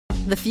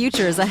The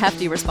future is a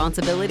hefty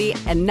responsibility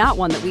and not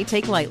one that we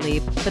take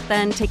lightly, but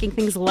then taking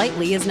things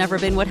lightly has never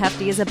been what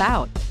Hefty is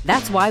about.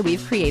 That's why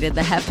we've created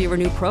the Hefty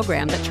Renew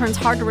program that turns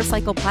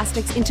hard-to-recycle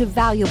plastics into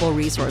valuable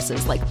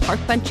resources like park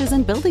benches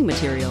and building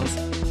materials.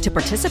 To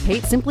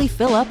participate, simply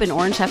fill up an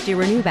orange Hefty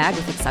Renew bag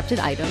with accepted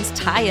items,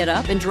 tie it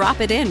up, and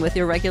drop it in with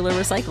your regular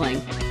recycling.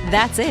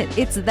 That's it.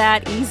 It's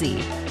that easy.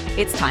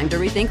 It's time to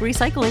rethink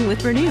recycling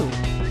with Renew.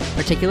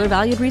 Particular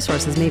valued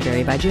resources may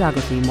vary by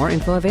geography. More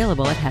info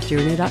available at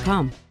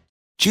heftyrenew.com.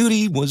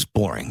 Judy was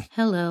boring.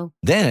 Hello.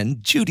 Then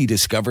Judy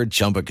discovered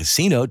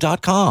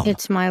ChumbaCasino.com.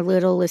 It's my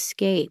little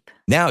escape.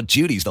 Now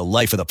Judy's the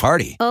life of the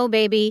party. Oh,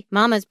 baby,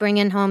 mama's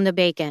bringing home the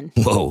bacon.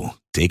 Whoa,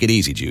 take it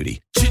easy,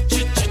 Judy.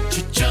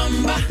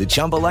 The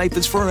Chumba life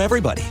is for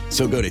everybody.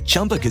 So go to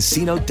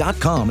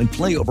ChumbaCasino.com and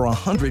play over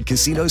 100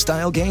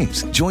 casino-style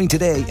games. Join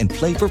today and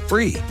play for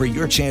free for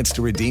your chance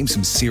to redeem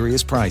some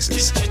serious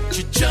prizes.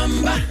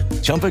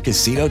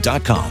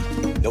 ChumbaCasino.com.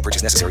 No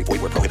purchase necessary.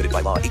 Void where prohibited by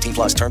law. 18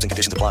 plus terms and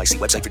conditions apply. See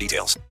website for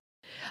details.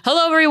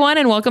 Hello, everyone,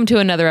 and welcome to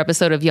another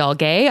episode of Y'all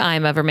Gay.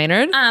 I'm Ever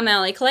Maynard. I'm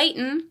Allie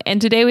Clayton.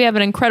 And today we have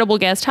an incredible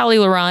guest, Holly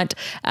Laurent,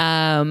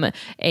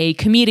 a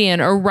comedian,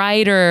 a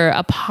writer,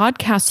 a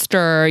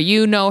podcaster.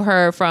 You know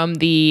her from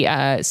the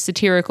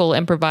satirical,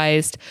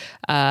 improvised,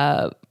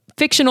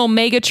 fictional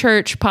mega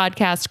church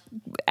podcast,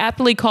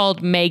 aptly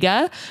called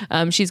Mega.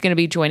 She's going to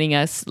be joining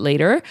us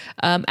later.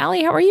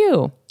 Allie, how are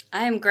you?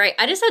 I am great.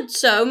 I just had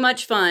so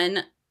much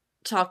fun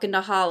talking to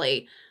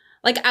Holly.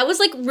 Like, I was,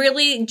 like,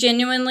 really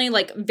genuinely,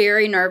 like,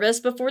 very nervous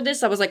before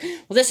this. I was like,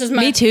 well, this is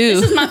my... Me too.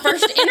 This is my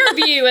first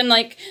interview, and,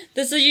 like,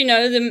 this is, you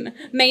know, the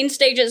main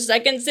stage at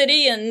Second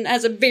City and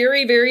has a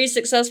very, very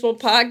successful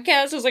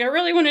podcast. I was like, I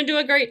really want to do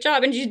a great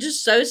job, and she's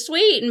just so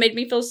sweet and made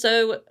me feel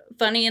so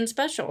funny and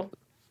special.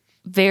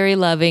 Very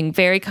loving,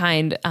 very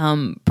kind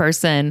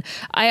person.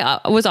 I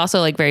was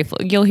also like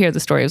you'll hear the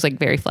story. I was like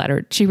very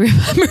flattered she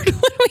remembered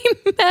when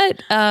we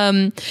met.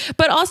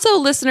 But also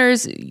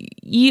listeners,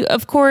 you,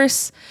 of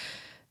course,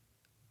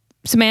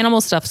 some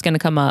animal stuff's going to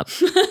come up.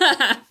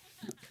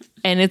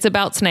 And it's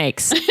about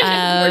snakes.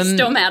 We're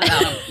still mad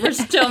about them. We're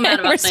still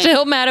mad about snakes. We're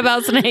still mad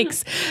about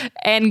snakes.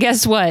 And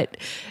guess what?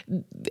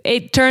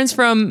 It turns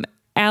from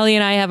Allie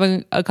and I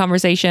having a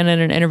conversation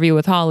and an interview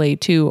with Holly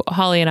to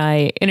Holly and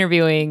I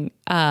interviewing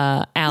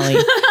Allie.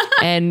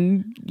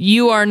 And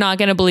you are not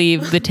going to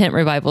believe the tent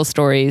revival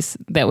stories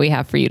that we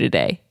have for you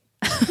today.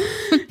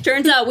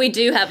 Turns out we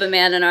do have a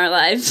man in our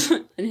lives,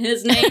 and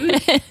his name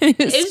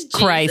is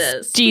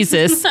Christ.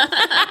 Jesus.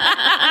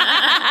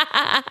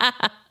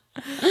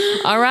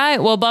 All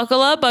right. Well, buckle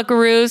up,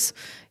 buckaroos.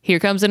 Here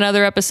comes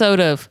another episode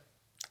of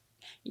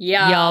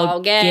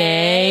Y'all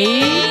Gay.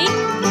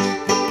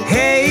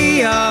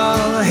 Hey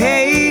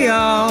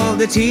y'all,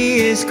 the tea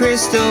is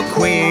crystal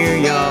clear,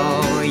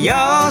 y'all.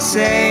 Y'all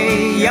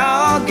say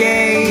y'all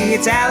gay,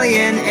 it's Allie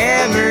and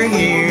Ever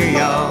here,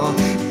 y'all.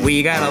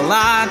 We got a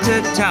lot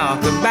to talk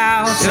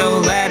about, so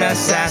let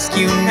us ask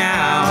you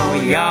now,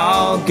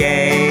 y'all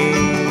gay.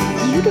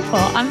 Beautiful.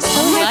 I'm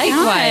so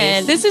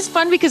likewise. This is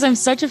fun because I'm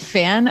such a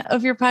fan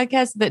of your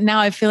podcast that now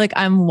I feel like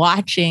I'm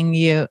watching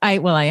you. I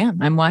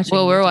am. I'm watching.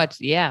 Well, you. we're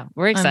watching. Yeah,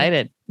 we're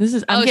excited. I'm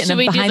getting should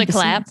we do behind the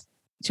clap? scenes.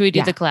 Should we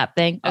do the clap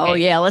thing? Okay. Oh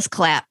yeah, let's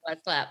clap.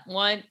 Let's clap.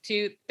 1,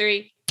 2,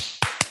 3.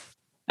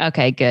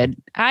 Okay, good.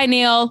 Hi,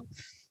 Neil.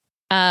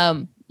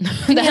 That's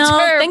Neil,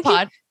 our thank you.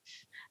 pod.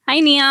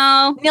 Hi,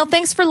 Neil. Neil,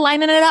 thanks for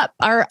lining it up.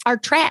 Our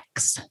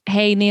tracks.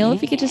 Hey, Neil,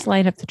 if you could just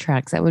line up the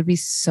tracks, that would be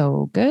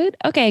so good.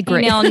 Okay,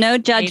 great. Hey, Neil, no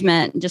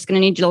judgment. Just going to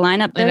need you to line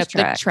up those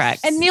the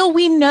tracks. And Neil,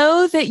 we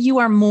know that you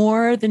are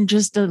more than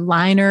just a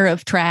liner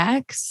of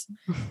tracks.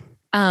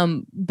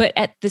 But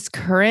at this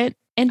current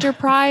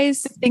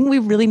enterprise, The thing we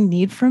really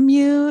need from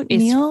you, is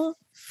Neil,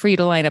 for you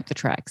to line up the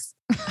tracks.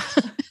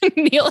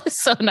 Neil is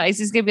so nice.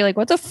 He's gonna be like,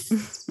 "What the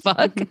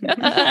fuck?" He's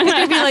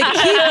gonna be like,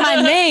 "Keep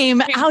my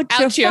name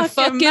out your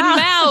fucking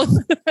mouth."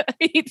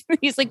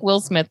 He's like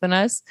Will Smith in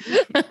us,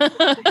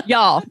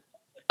 Y'all.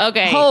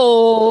 Okay.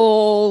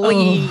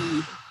 Holy.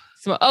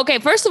 Okay.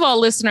 First of all,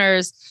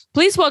 listeners,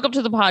 please welcome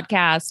to the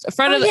podcast.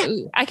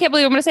 I can't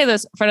believe I'm going to say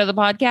this. Friend of the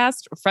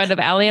podcast, friend of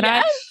Allie and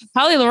I,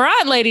 Holly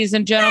Laurent, ladies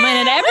and gentlemen,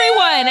 and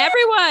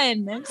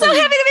everyone. So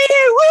happy to be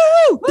here.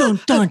 Woo! Dun,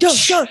 dun, dun,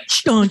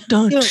 dun,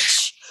 dun, dun.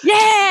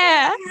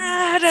 Yeah.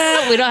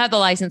 We don't have the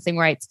licensing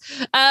rights.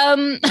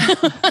 We're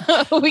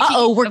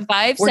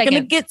seconds.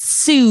 gonna get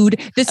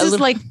sued. This is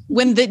like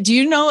when do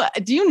you know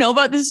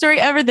about this story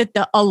ever that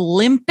the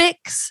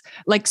Olympics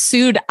like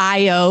sued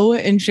IO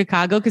in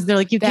Chicago because they're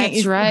like, you can't.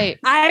 That's right.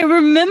 I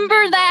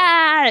remember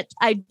that.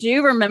 I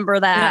do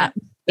remember that.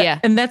 Yeah.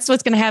 And that's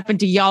what's gonna happen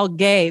to Y'all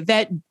Gay.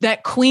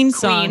 That Queen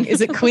song.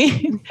 Is it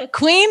Queen?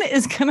 Queen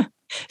is gonna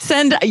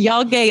send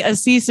Y'all Gay a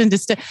cease and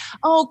desist.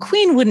 Oh,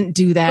 Queen wouldn't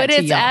do that. But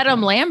it's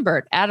Adam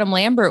Lambert. Adam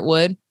Lambert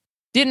would.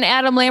 Didn't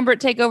Adam Lambert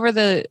take over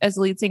as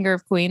lead singer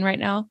of Queen right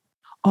now?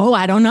 Oh,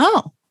 I don't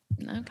know.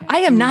 Okay. I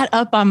am not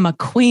up on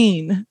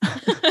McQueen.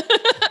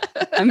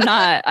 I'm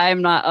not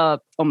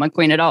up on my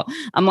Queen at all.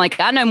 I'm like,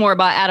 I know more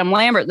about Adam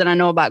Lambert than I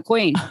know about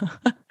Queen.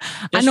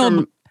 I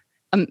know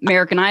from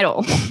American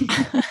Idol.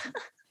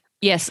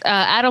 Yes.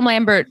 Adam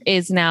Lambert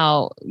is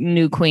now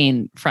new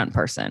Queen front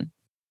person,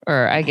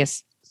 or I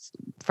guess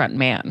front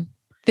man.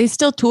 They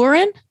still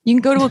touring? You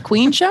can go to a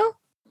Queen show?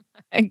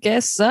 I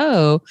guess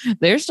so.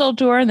 They're still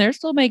touring. They're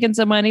still making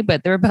some money,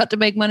 but they're about to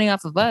make money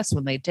off of us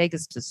when they take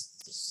us to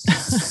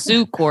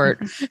sue court.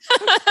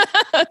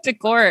 To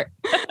court.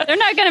 They're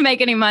not going to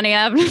make any money.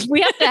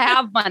 We have to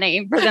have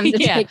money for them to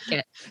take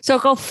it. So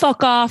go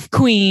fuck off,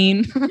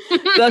 Queen.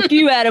 Fuck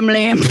you, Adam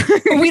Lambert.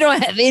 We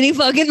don't have any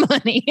fucking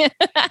money.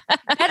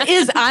 That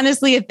is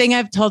honestly a thing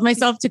I've told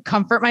myself to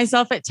comfort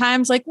myself at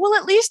times. Like, well,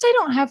 at least I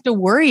don't have to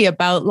worry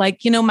about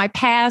like, you know, my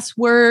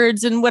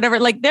passwords and whatever.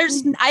 Like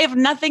I have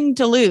nothing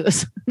to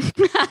lose.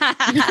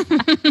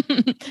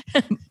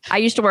 I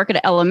used to work at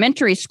an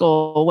elementary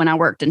school when I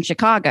worked in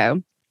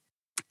Chicago.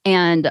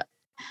 And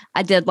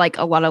I did like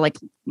a lot of like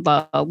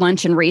the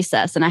lunch and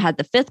recess, and I had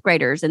the 5th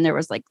graders, and there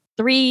was like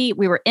 3,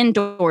 we were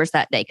indoors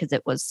that day because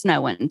it was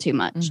snowing too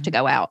much to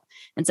go out.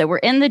 And so we're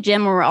in the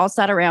gym where we're all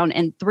sat around,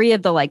 and 3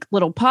 of the like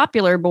little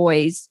popular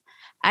boys,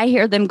 I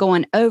hear them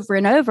going over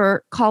and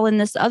over calling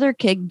this other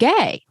kid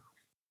gay.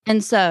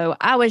 And so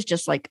I was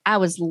just like, I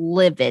was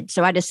livid.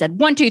 So I just said,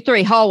 1, 2,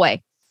 3,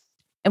 hallway.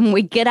 And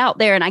we get out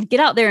there, and I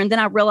get out there, and then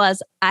I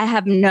realize I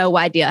have no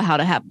idea how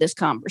to have this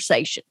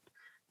conversation.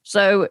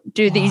 So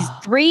do these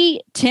 3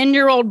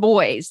 10-year-old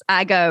boys,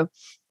 I go,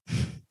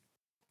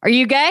 are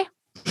you gay?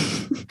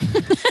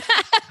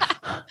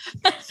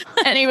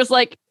 And he was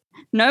like,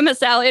 no, Miss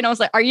Sally. And I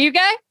was like, are you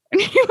gay?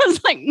 And he was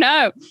like,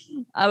 no.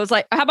 I was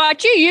like, how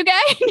about you? You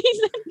gay? And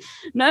he said,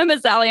 no,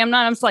 Miss Sally, I'm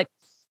not. I was like,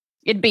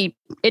 it'd be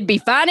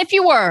fine if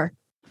you were.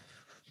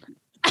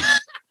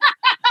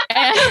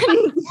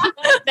 And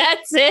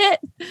that's it.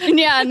 And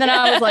and then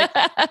I was like,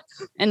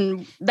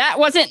 and that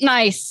wasn't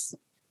nice.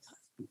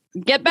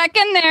 Get back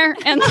in there.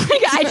 And like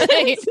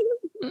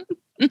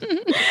and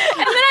then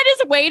I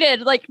just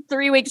waited like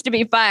 3 weeks to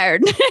be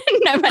fired.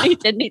 Nobody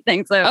did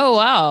anything. So oh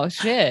wow,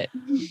 shit.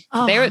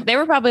 Oh. They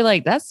were probably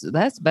like, that's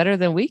better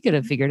than we could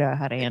have figured out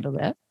how to handle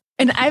that.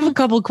 And I have a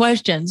couple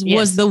questions. Yes.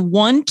 Was the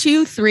 1,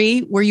 2,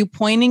 3, were you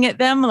pointing at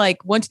them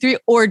like 1, 2, 3,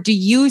 or do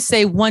you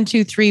say 1,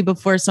 2, 3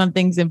 before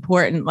something's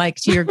important, like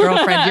to your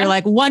girlfriend? You're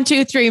like 1,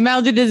 2, 3.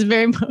 Melded is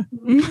very important.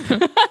 Is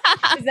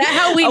that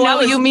how we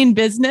know you mean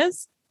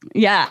business?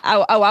 Yeah.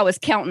 I was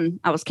counting.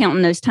 I was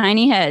counting those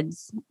tiny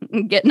heads,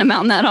 getting them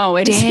out in that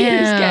hallway to see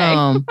who's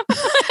gay.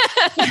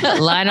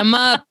 Line them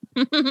up.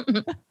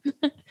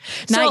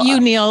 Not you,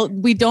 Neil.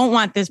 We don't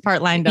want this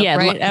part lined up,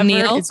 right?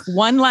 Neil, it's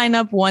 1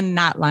 lineup, 1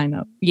 not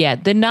lineup. Yeah,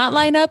 the not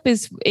lineup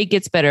it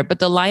gets better, but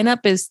the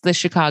lineup is the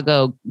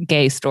Chicago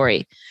gay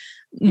story.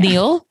 Yeah.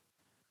 Neil,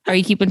 are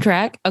you keeping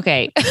track?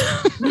 Okay.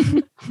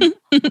 Sorry.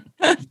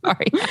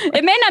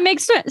 It may not make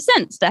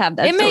sense to have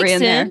that story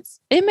in there.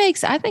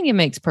 I think it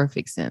makes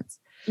perfect sense.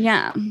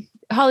 Yeah.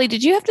 Holly,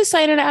 did you have to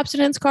sign an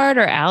abstinence card,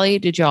 or Allie,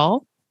 did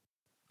y'all?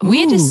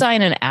 We had to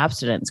sign an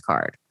abstinence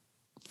card.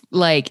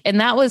 Like, and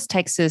that was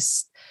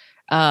Texas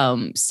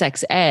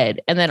sex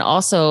ed. And then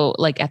also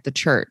like at the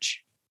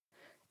church,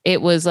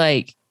 it was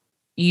like,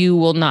 you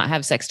will not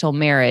have sex till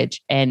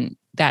marriage. And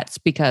that's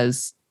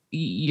because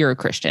you're a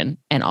Christian.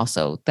 And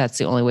also that's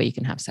the only way you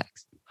can have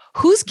sex.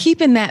 Who's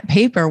keeping that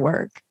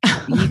paperwork?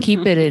 You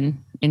keep it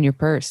in your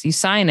purse. You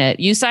sign it.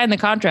 You sign the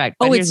contract.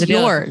 Oh, it's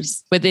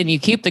yours. But then you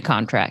keep the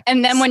contract.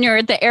 And then when you're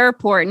at the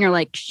airport and you're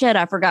like, shit,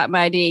 I forgot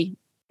my ID.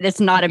 It's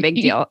not a big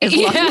deal. As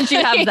long as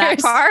you have that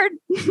card.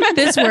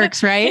 This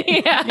works, right?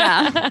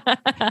 Yeah.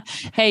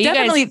 Hey,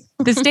 definitely, you guys.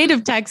 The state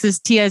of Texas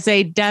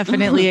TSA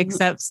definitely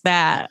accepts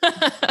that.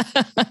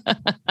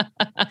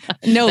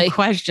 No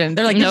question.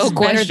 They're like, no, this is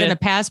better than a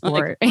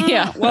passport. Like,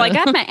 yeah. Well, I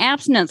got my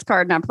abstinence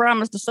card and I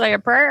promised to say a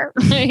prayer.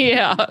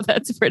 Yeah,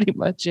 that's pretty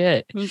much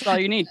it. That's all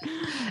you need.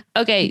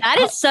 Okay. That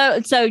is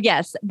so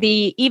yes,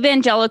 the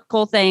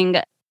evangelical thing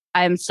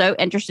I'm so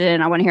interested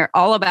in. I want to hear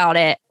all about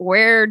it.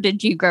 Where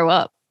did you grow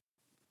up?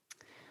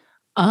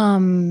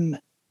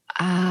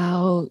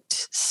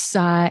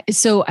 Outside.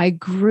 So I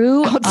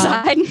grew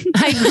outside.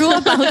 I grew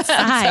up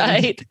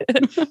outside.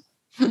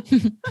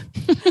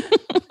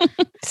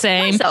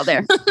 Same. Out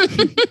there.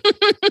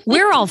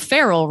 We're all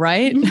feral,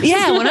 right?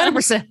 Yeah,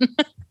 100%.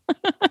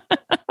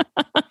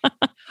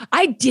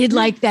 I did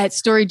like that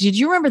story. Did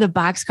you remember the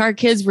boxcar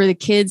kids where the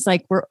kids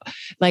like were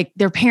like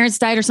their parents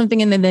died or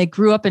something and then they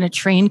grew up in a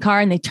train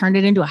car and they turned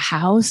it into a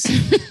house?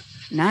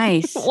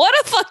 Nice. What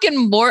a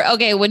fucking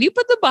okay, when you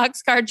put the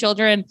boxcar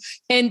children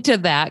into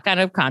that kind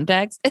of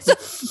context, it's a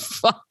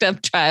fucked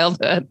up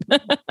childhood.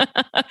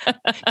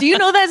 Do you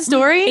know that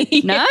story?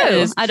 No,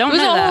 yes. I don't know. It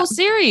was a whole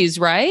series,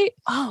 right?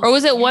 Oh, or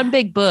was it one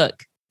big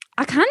book?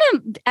 I kind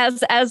of,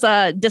 as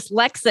a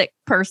dyslexic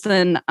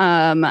person,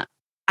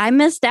 I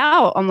missed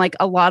out on like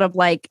a lot of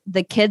like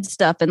the kids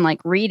stuff and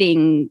like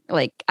reading.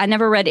 Like I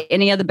never read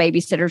any of the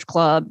Babysitter's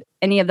Club,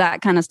 any of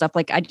that kind of stuff.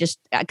 Like I just,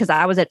 because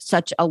I was at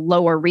such a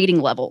lower reading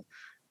level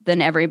than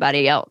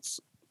everybody else.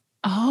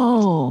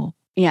 Oh,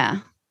 yeah.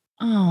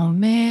 Oh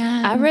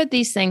man. I read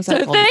these things.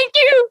 So thank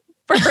you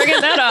for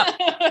bringing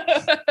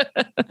that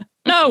up.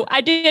 No, I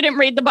didn't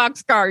read the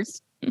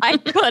boxcars. I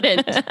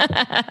couldn't.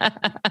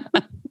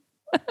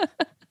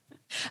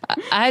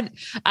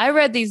 I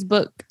read these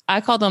books.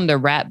 I call them the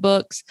rat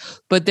books,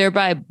 but they're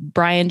by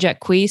Brian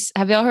Jacques.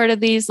 Have y'all heard of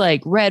these?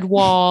 Like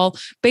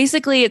Redwall.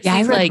 Basically, it's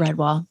I read like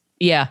Redwall.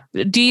 Yeah.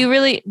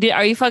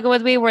 Are you fucking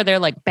with me? Where they're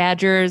like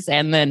badgers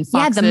and then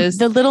foxes?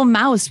 Yeah, the little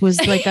mouse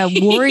was like a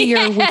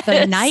warrior with a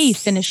Yes.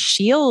 knife and a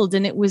shield,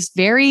 and it was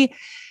very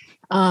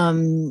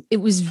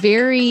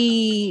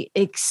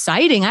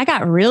exciting. I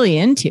got really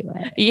into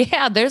it.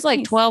 Yeah, there's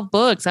like 12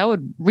 books. I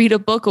would read a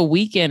book a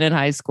weekend in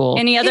high school.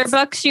 Any other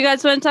books you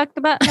guys want to talk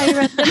about? How you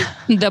read them?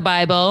 The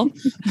Bible.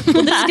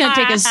 Well, this is going to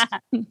take us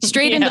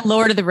straight into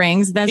Lord of the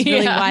Rings. That's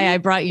really why I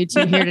brought you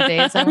two here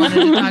today. So I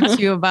wanted to talk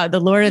to you about the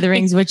Lord of the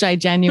Rings, which I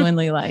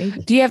genuinely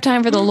like. Do you have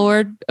time for the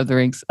Lord of the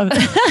Rings? Okay.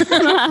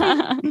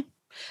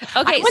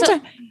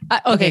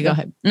 Okay, go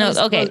ahead. No,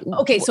 okay.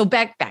 Okay, so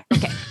back.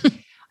 Okay.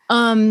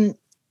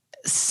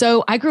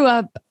 So I grew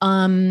up,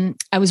 I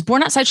was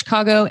born outside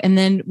Chicago, and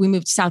then we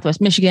moved to Southwest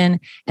Michigan,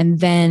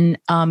 and then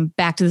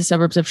back to the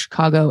suburbs of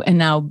Chicago. And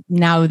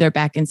now they're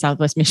back in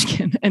Southwest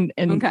Michigan and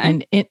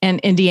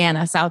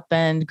Indiana, South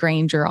Bend,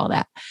 Granger, all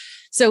that.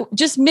 So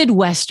just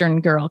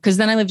Midwestern girl. Cause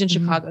then I lived in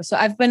Chicago. So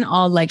I've been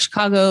all like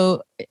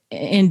Chicago,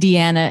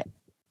 Indiana,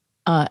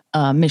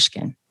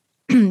 Michigan.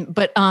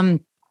 But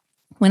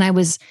when I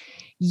was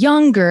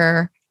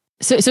younger,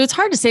 so it's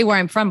hard to say where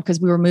I'm from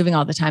because we were moving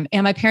all the time.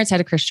 And my parents had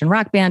a Christian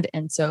rock band.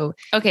 And so,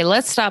 okay,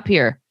 let's stop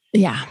here.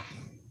 Yeah.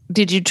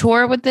 Did you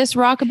tour with this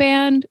rock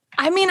band?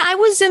 I mean, I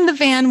was in the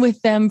van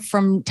with them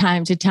from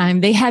time to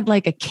time. They had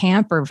like a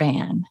camper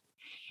van.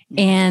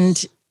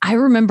 And I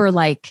remember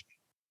like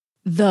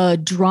the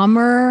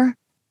drummer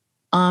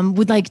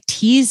would like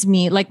tease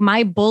me. Like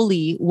my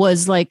bully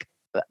was like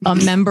a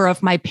member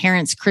of my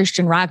parents'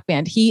 Christian rock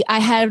band. I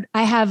have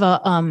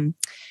a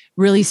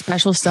really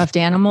special stuffed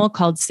animal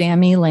called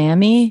Sammy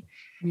Lammy.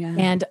 Yeah.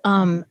 And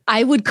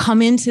I would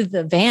come into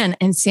the van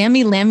and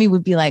Sammy Lammy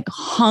would be like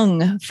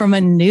hung from a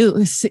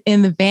noose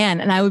in the van.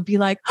 And I would be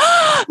like,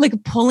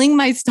 like pulling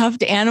my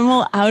stuffed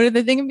animal out of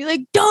the thing and be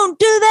like, don't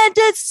do that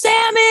to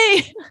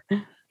Sammy.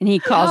 And he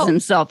calls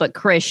himself a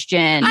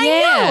Christian. I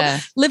know.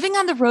 Living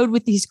on the road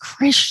with these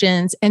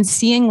Christians and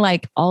seeing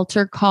like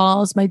altar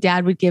calls. My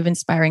dad would give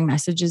inspiring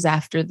messages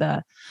after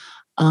the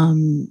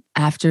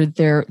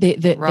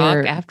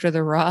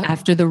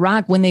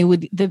rock, when they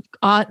would, the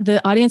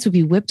audience would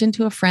be whipped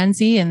into a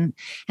frenzy and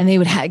they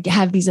would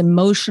have these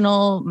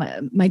emotional,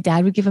 my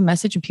dad would give a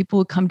message and people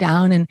would come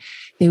down and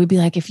they would be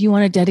like, if you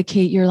want to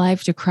dedicate your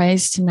life to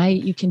Christ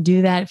tonight, you can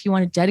do that. If you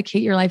want to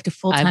dedicate your life to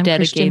full-time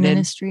Christian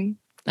ministry.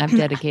 I've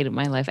dedicated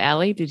my life.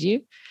 Allie, did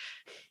you?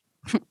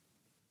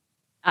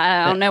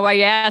 I don't know why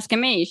you're asking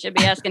me. You should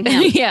be asking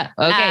him. Yeah.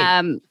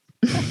 Okay.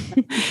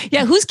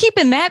 Yeah, who's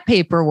keeping that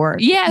paperwork?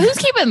 Yeah, who's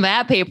keeping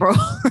that paperwork?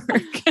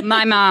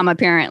 My mom,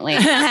 apparently.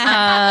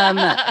 And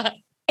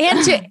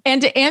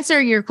to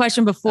answer your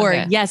question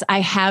before, yes,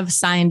 I have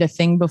signed a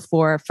thing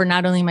before for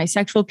not only my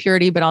sexual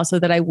purity, but also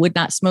that I would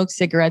not smoke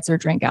cigarettes or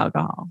drink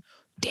alcohol.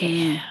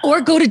 Damn. Or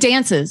go to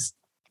dances.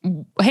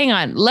 Hang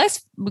on.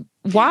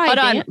 Why? Hold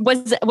on.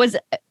 Was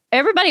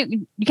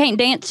everybody, you can't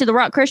dance to the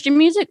rock Christian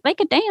music? They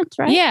could dance,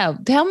 right? Yeah.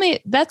 Tell me.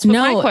 That's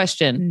my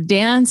question.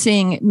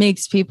 Dancing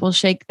makes people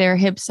shake their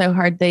hips so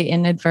hard they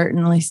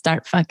inadvertently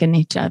start fucking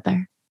each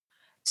other.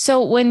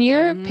 So when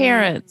your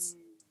parents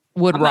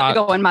would rock,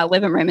 go in my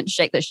living room and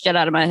shake the shit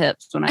out of my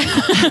hips when I see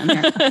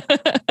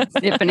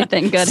if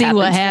anything good see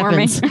what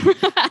happens happens. for me.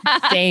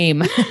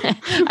 Same.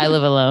 I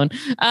live alone.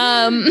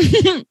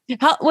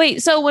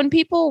 Wait. So when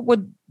people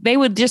they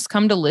would just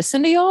come to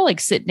listen to y'all, like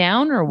sit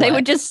down or what? They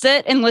would just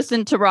sit and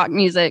listen to rock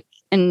music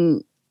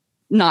and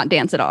not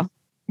dance at all.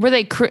 Were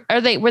they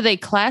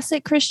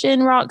classic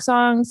Christian rock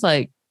songs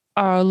like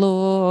 "Our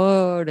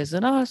Lord is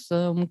an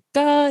awesome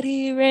God,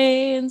 He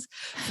reigns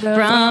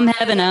from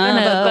heaven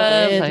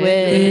above with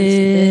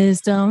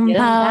wisdom,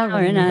 power,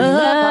 and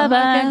love?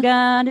 Our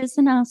God is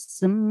an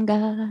awesome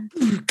God.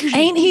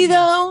 Ain't He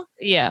though?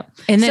 Yeah.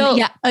 And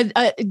then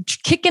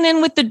kicking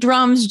in with the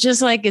drums,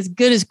 just like as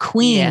good as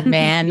Queen,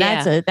 man.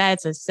 Yeah.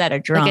 That's a set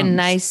of drums. Like a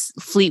nice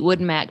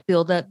Fleetwood Mac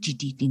build up.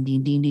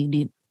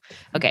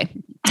 Okay.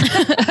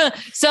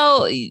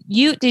 So did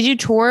you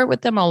tour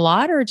with them a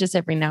lot or just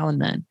every now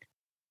and then?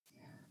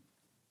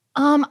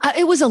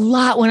 It was a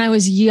lot when I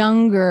was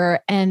younger.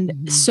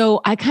 And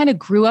so I kind of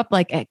grew up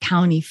like at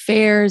county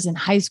fairs and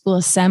high school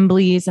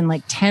assemblies and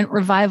like tent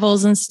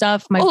revivals and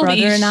stuff. My Holy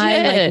brother and I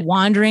shit. like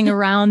wandering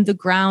around the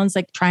grounds,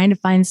 like trying to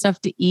find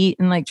stuff to eat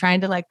and like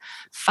trying to like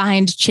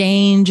find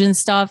change and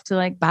stuff to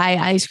like buy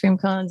ice cream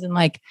cones. And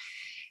like,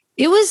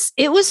 it was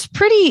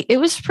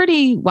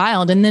pretty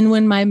wild. And then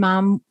when my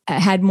mom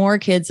had more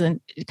kids and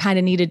kind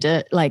of needed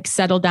to like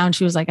settle down,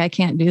 she was like, I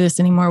can't do this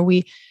anymore.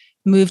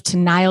 moved to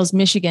Niles,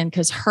 Michigan,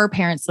 because her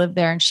parents lived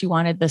there and she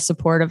wanted the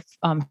support of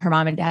her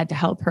mom and dad to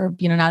help her,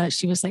 now that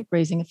she was like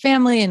raising a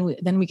family, and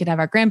then we could have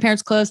our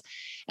grandparents close.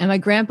 And my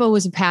grandpa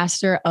was a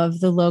pastor of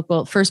the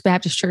local First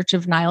Baptist Church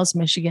of Niles,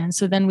 Michigan.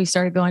 So then we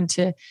started going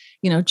to,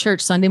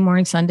 church Sunday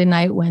morning, Sunday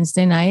night,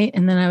 Wednesday night.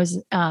 And then I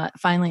was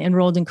finally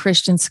enrolled in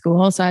Christian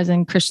school. So I was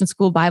in Christian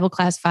school Bible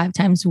class 5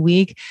 times a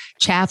week,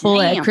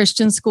 chapel at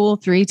Christian school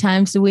 3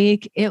 times a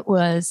week. I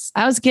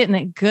was getting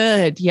it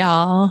good,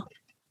 y'all.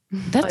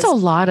 That's a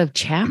lot of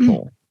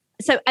chapel.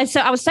 So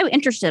I was so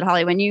interested,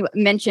 Holly, when you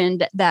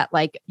mentioned that,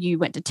 like, you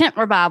went to tent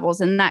revivals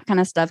and that kind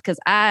of stuff, because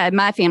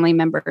my family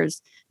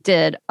members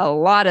did a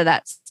lot of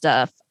that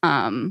stuff.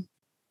 And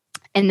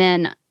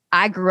then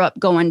I grew up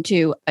going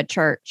to a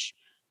church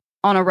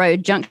on a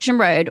road, Junction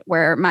Road,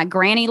 where my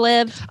granny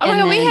lived. Oh my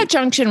God, we had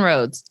junction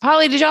roads.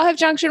 Holly, did y'all have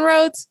junction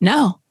roads?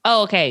 No.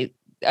 Oh, okay.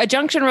 A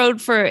junction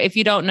road, for if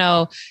you don't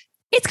know,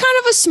 it's kind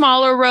of a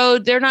smaller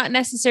road. They're not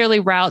necessarily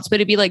routes, but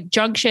it'd be like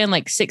junction,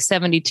 like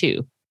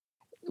 672.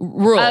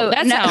 Rural. Oh,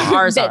 that's how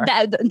ours are.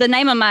 The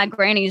name of my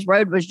granny's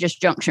road was just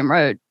Junction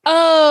Road.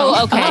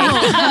 Oh,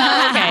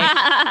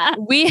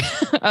 okay.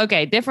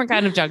 Okay. Different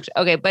kind of junction.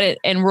 Okay. But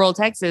in rural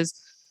Texas,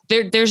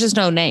 there's just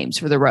no names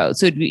for the road.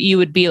 So you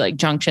would be like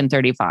Junction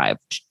 35,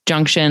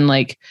 Junction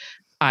like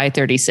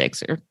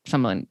I-36 or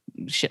something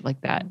shit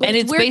like that. But and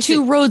it's where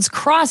 2 roads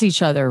cross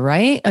each other,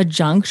 right? A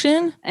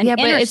junction. But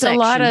it's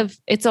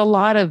a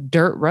lot of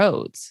dirt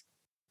roads.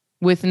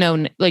 With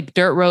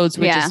dirt roads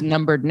with just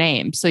numbered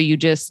names. So you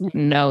just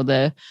know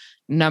the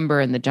number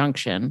in the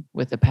junction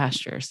with the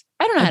pastures.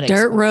 I don't know how to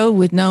dirt road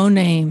with no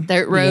name.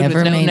 Dirt road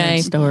with no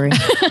name. Story.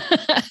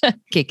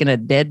 Kicking a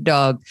dead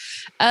dog.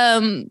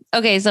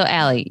 Okay, so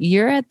Allie,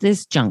 you're at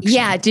this junction.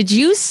 Yeah. Did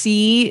you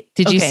see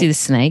the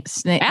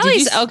snakes?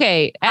 Allie's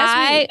okay.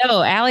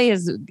 Allie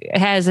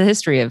has a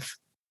history of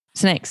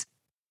snakes.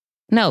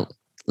 No.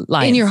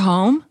 Lions. In your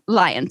home?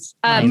 Lions.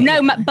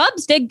 No,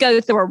 Bubs did go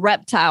through a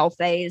reptile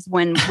phase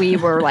when we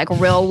were like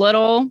real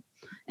little.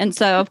 And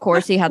so, of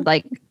course, he had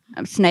like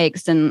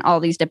snakes and all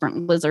these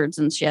different lizards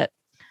and shit.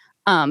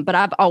 But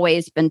I've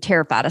always been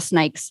terrified of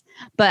snakes.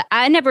 But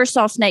I never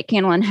saw snake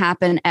handling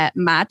happen at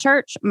my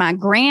church. My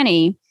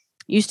granny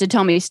used to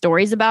tell me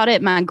stories about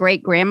it. My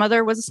great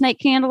grandmother was a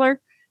snake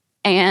handler.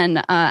 And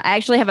I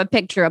actually have a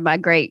picture of my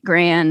great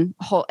gran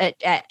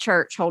at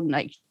church holding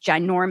a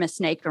ginormous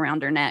snake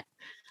around her neck.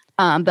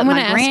 But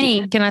my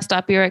granny, can I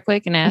stop you right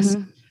quick and ask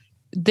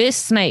this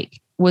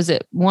snake, was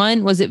it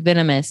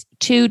venomous?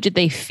 2, did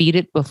they feed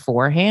it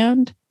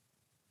beforehand?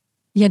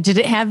 Yeah. Did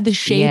it have the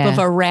shape of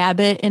a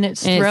rabbit in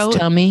its throat? Its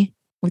tummy?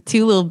 With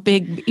 2 little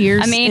big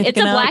ears. I mean, it's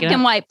a black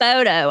and white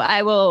photo.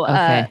 I will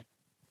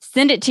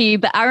send it to you.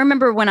 But I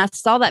remember when I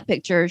saw that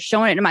picture,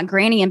 showing it to my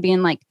granny and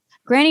being like,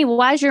 Granny,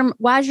 why's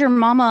your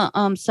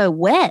mama so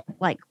wet?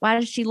 Like, why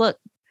does she look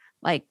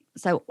like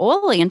so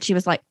oily? And she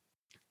was like,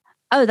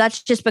 oh,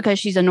 that's just because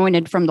she's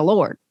anointed from the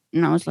Lord.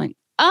 And I was like,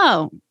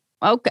 oh,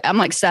 okay. I'm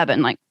like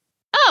 7, like,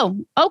 oh,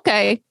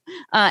 okay.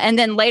 And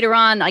then later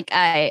on, like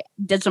I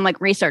did some like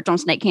research on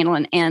snake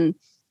handling, and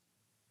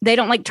they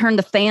don't like turn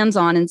the fans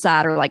on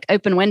inside or like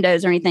open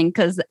windows or anything,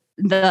 because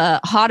the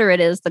hotter it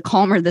is, the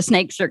calmer the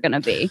snakes are going to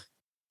be.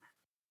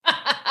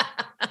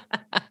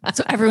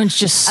 So everyone's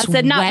just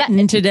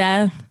sweating to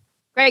death.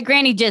 Great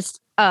granny just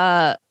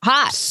hot.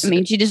 I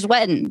mean, she just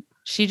sweating.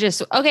 She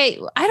just, okay.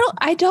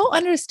 I don't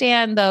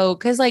understand though.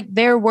 Cause like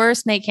there were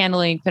snake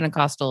handling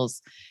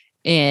Pentecostals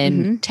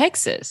in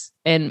Texas,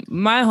 in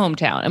my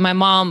hometown, and my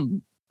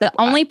mom. The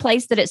only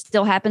place that it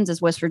still happens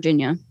is West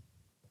Virginia.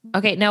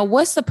 Okay. Now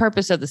what's the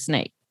purpose of the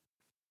snake?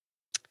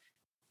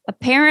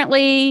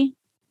 Apparently.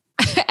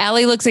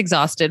 Allie looks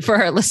exhausted for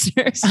our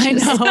listeners. I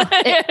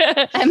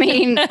know. I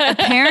mean,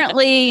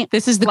 apparently.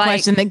 This is the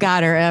question that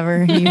got her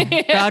ever. You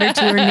brought her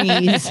to her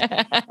knees.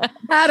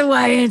 How do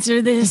I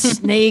answer this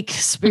snake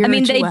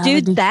spirituality? I mean,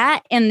 they do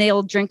that, and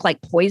they'll drink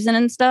like poison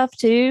and stuff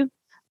too.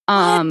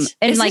 And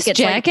is like it's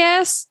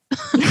Jackass.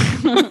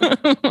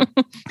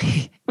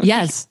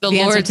 Yes, the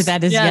answer to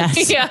that is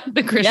yes. Yeah,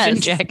 the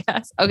Christian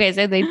Jackass. Okay,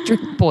 so they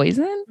drink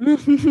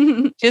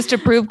poison just to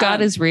prove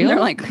God is real. They're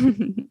like,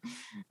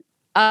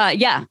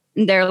 yeah,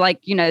 they're like,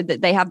 you know,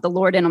 that they have the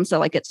Lord in them, so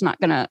like it's not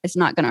gonna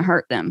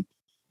hurt them.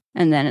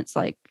 And then it's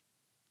like,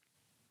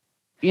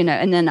 you know,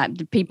 and then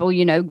people,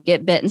 you know,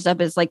 get bit and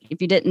stuff. It's like,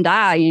 if you didn't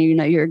die, you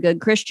know, you're a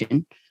good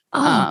Christian.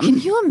 Can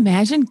you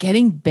imagine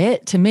getting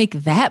bit to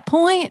make that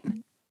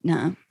point?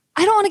 No,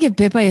 I don't want to get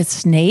bit by a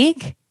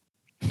snake.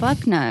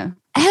 Fuck no.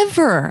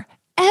 Ever.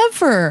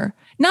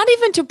 Not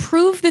even to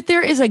prove that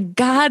there is a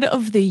God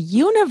of the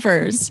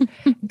universe.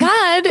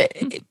 God,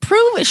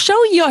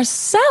 show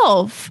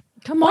yourself.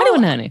 Come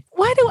on, honey.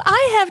 Why do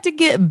I have to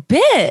get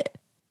bit?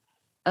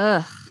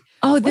 Ugh.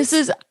 Oh, this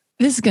is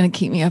going to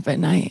keep me up at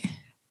night.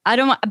 I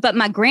don't, but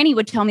my granny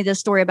would tell me this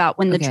story about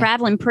when the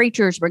traveling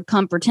preachers would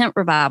come for tent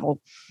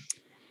revival,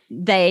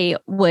 they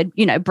would,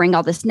 you know, bring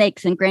all the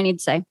snakes, and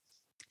granny'd say,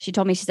 she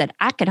told me, she said,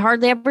 I could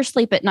hardly ever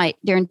sleep at night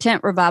during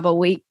tent revival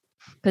week,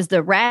 because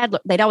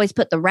they'd always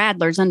put the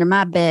rattlers under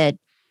my bed,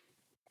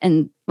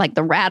 and like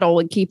the rattle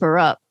would keep her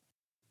up.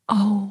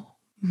 Oh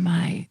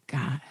my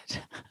God.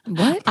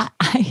 What?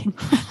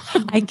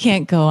 I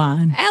can't go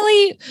on.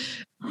 Allie,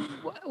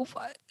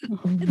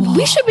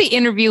 we should be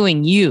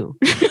interviewing you.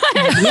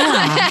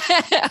 Yeah.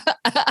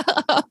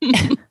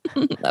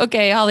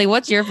 Okay, Holly,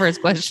 what's your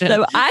first question?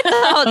 So I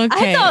thought,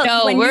 Okay.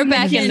 No, when we're you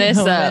backing mentioned- this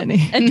so up.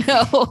 many.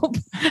 No.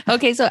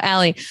 Okay, so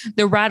Allie,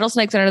 the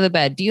rattlesnakes under the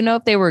bed. Do you know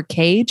if they were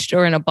caged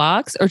or in a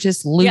box or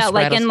just loose? Yeah,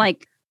 like in rattlesnakes?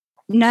 like,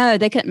 no,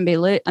 they couldn't be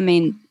loose. I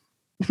mean,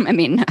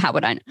 how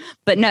would I know?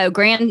 But no,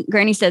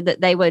 Granny said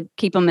that they would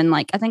keep them in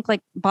like, I think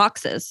like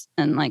boxes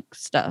and like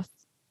stuff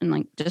and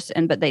like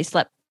but they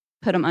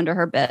put them under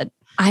her bed.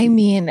 I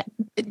mean,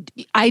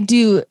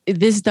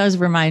 this does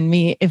remind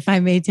me, if I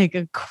may take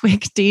a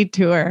quick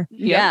detour.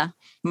 Yeah.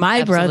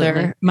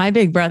 My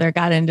big brother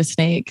got into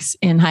snakes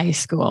in high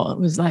school. It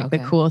was like the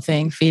cool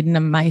thing, feeding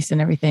them mice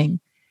and everything.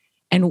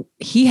 And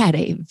he had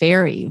a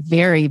very,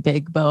 very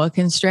big boa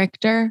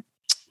constrictor.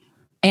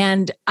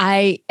 And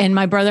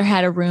my brother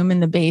had a room in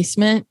the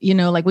basement,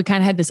 like we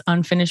kind of had this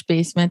unfinished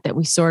basement that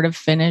we sort of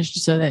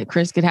finished so that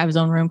Chris could have his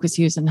own room because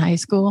he was in high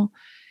school.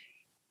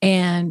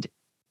 And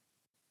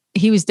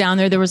he was down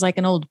there. There was like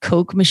an old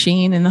Coke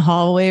machine in the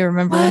hallway.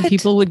 Remember when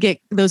people would get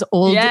those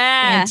old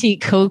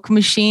antique Coke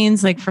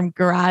machines, like from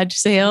garage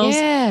sales?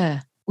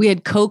 Yeah. We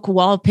had Coke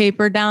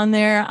wallpaper down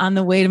there on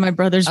the way to my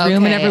brother's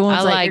room, and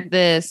everyone's like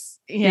this.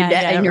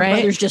 And your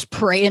brother's just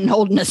praying,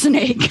 holding a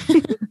snake.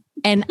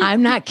 And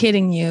I'm not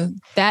kidding you.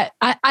 That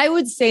I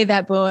would say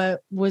that boa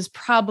was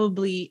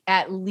probably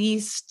at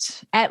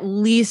least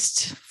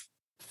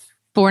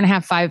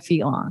 4.5, 5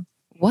 feet long.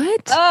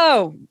 What?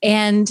 Oh,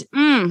 and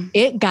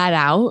it got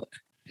out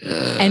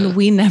and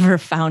we never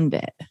found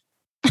it.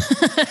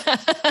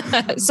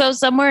 So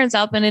somewhere in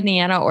South Bend,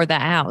 Indiana, or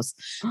that house,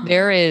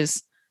 there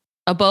is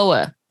a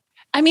boa.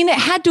 I mean, it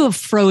had to have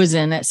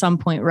frozen at some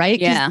point, right?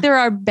 Yeah. There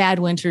are bad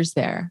winters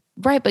there.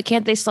 Right. But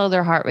can't they slow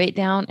their heart rate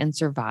down and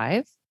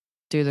survive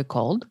through the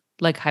cold?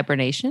 Like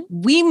hibernation?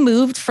 We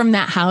moved from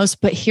that house,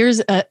 but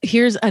here's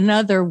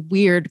another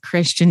weird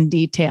Christian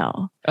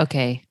detail.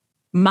 Okay.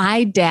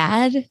 My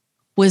dad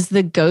was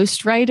the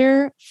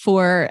ghostwriter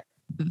for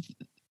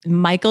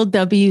Michael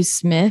W.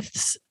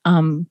 Smith's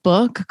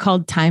book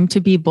called Time to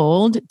Be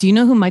Bold. Do you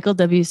know who Michael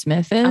W.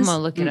 Smith is? I'm going to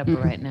look it up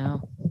right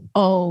now.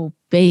 Oh,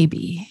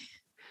 baby.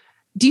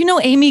 Do you know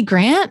Amy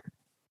Grant?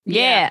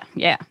 Yeah.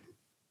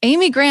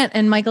 Amy Grant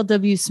and Michael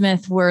W.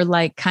 Smith were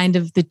like kind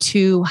of the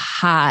two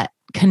hot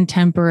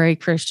contemporary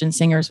Christian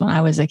singers when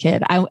I was a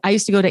kid. I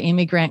used to go to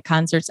Amy Grant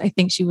concerts. I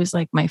think she was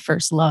like my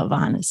first love,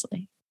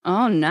 honestly.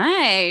 Oh,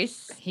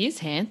 nice. He's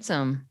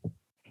handsome.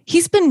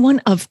 He's been one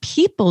of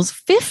People's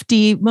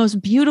 50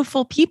 most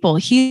beautiful people.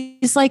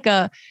 He's like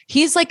a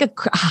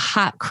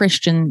hot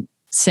Christian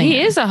singer.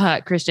 He is a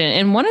hot Christian.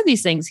 And one of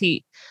these things,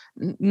 he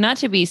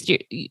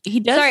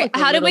does. Sorry,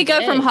 how did we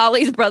go from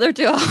Holly's brother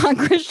to a hot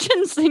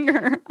Christian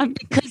singer?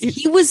 Because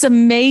he was a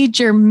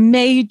major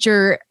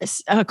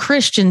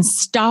Christian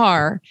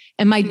star.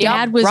 And my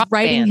dad was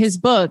writing his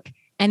book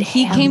and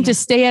he came to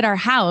stay at our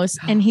house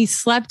and he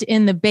slept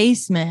in the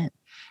basement.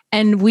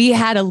 And we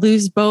had a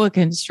loose boa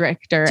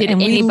constrictor. Did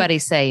anybody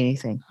say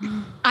anything?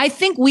 I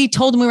think we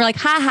told him, we were like,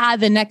 ha.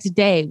 The next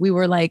day we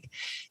were like,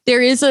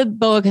 there is a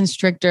boa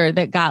constrictor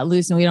that got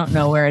loose and we don't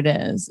know where it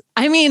is.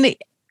 I mean,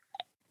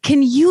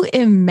 can you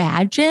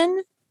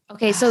imagine?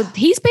 Okay, so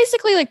he's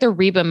basically like the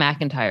Reba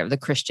McEntire of the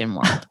Christian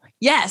world.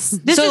 Yes.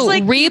 This is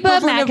like Reba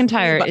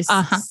McEntire is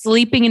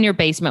sleeping in your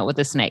basement with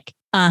a snake.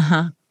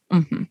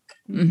 Mm-hmm.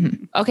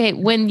 Mm-hmm. Okay,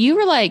 when you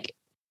were like,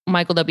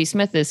 Michael W.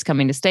 Smith is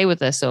coming to stay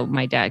with us so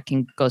my dad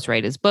can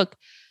ghostwrite his book,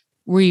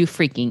 were you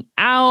freaking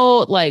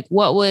out? Like,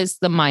 what was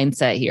the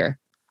mindset here?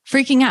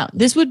 Freaking out.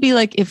 This would be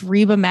like if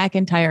Reba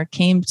McEntire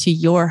came to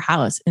your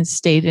house and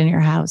stayed in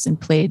your house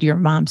and played your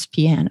mom's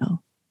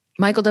piano.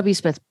 Michael W.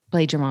 Smith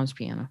played your mom's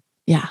piano.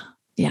 Yeah.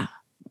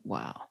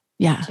 Wow.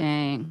 Yeah.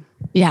 Dang.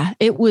 Yeah.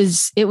 It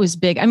was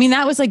big. I mean,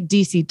 that was like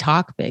DC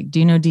Talk big. Do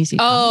you know DC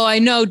Talk? Oh, I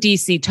know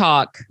DC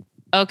Talk.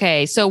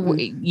 Okay. So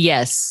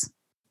yes.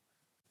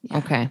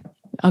 Yeah.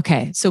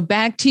 Okay. So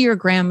back to your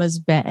grandma's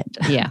bed.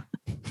 Yeah.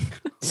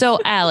 So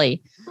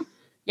Allie.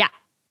 Yeah.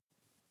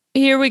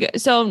 Here we go.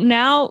 So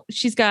now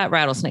she's got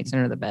rattlesnakes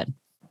under the bed.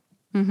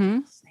 Mm-hmm.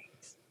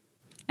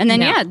 And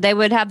then, they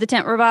would have the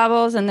tent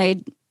revivals and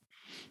they'd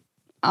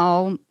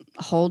all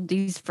hold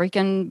these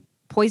freaking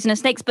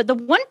poisonous snakes. But the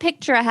one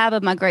picture I have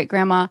of my great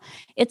grandma,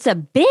 it's a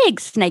big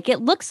snake.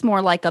 It looks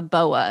more like a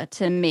boa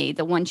to me,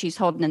 the one she's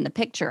holding in the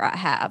picture I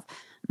have.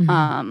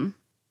 Mm-hmm.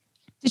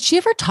 Did she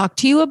ever talk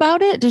to you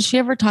about it? Did she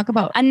ever talk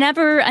about? I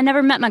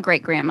never met my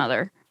great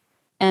grandmother,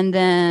 and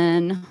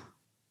then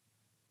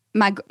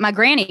my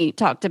granny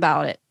talked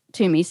about it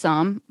to me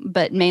some,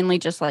 but mainly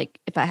just like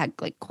if I had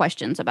like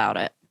questions about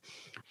it.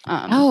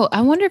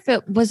 I wonder if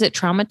it was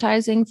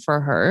traumatizing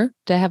for her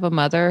to have a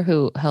mother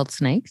who held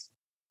snakes.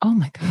 Oh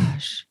my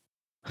gosh,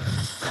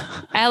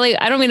 Allie,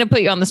 I don't mean to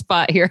put you on the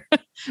spot here.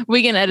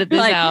 We can edit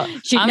this out.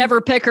 She'd never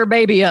pick her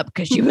baby up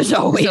because she was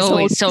always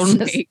so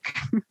snake.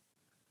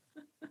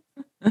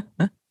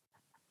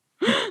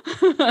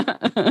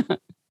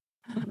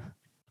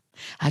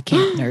 I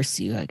can't nurse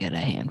you. I got a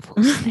handful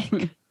of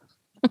snake.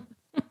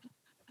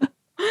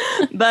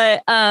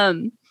 But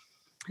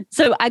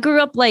so I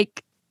grew up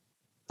like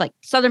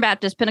Southern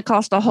Baptist,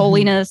 Pentecostal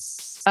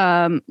holiness.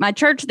 My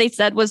church, they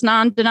said, was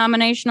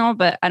non-denominational,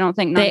 but I don't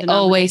think they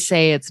always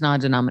say it's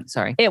non-denominational.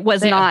 Sorry. It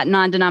was not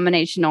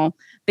non-denominational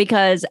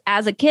because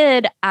as a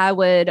kid, I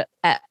would,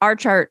 at our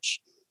church,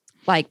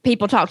 like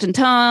people talked in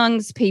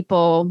tongues,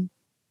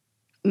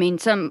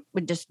 some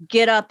would just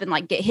get up and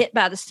like get hit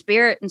by the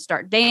Spirit and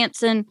start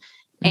dancing.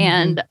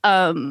 And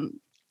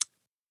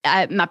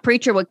my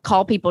preacher would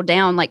call people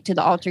down like to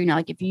the altar,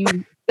 like if you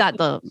got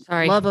the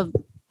love of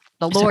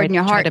the Lord in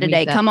your heart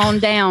today, come on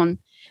down.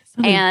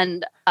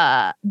 And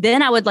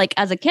then I would like,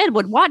 as a kid,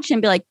 would watch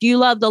him be like, do you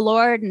love the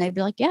Lord? And they'd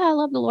be like, yeah, I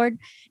love the Lord.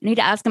 And he'd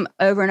ask them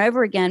over and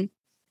over again.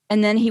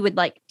 And then he would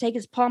like take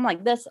his palm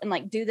like this and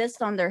like do this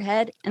on their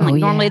head. And like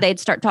normally they'd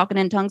start talking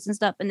in tongues and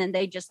stuff. And then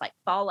they just like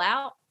fall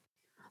out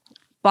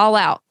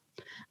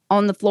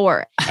on the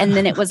floor. And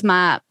then it was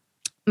my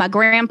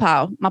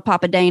grandpa, my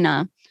Papa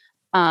Dana.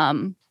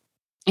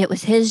 It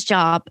was his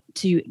job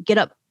to get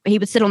up. He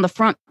would sit on the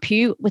front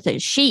pew with a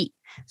sheet.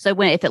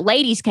 So if the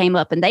ladies came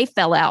up and they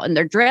fell out and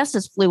their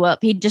dresses flew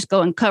up, he'd just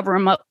go and cover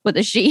them up with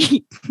a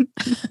sheet.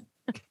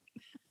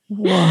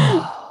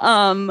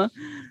 Whoa.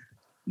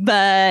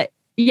 But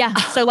yeah,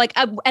 so like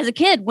as a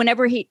kid,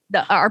 whenever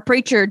our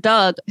preacher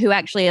Doug, who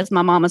actually is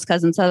my mama's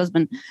cousin's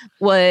husband,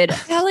 would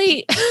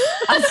Kelly,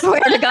 I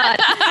swear to God,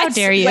 how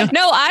dare you?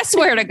 No, I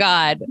swear to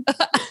God,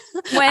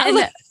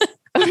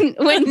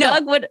 when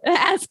Doug would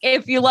ask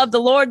if you love the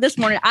Lord this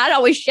morning, I'd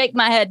always shake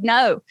my head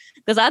no,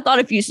 because I thought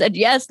if you said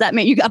yes, that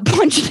meant you got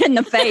punched in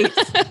the face.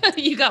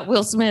 You got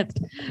Will Smith.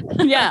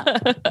 Yeah.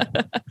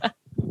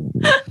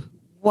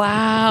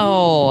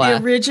 Wow.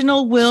 The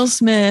original Will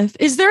Smith.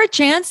 Is there a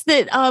chance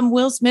that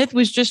Will Smith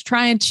was just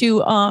trying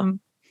to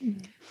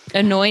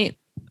anoint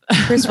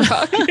Chris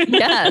Rock?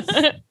 Yes.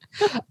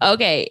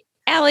 Okay.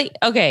 Allie,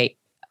 okay.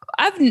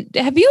 Have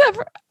you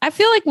ever, I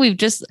feel like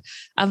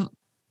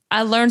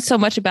I learned so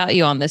much about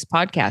you on this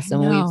podcast,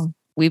 and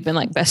we've been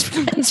like best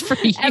friends for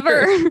years.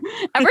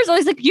 Ever's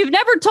always like, you've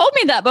never told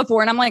me that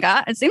before. And I'm like,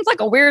 it seems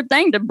like a weird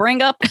thing to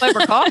bring up over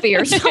coffee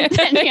or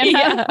something. You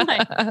know?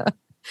 Yeah.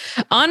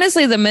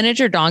 Honestly, the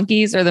miniature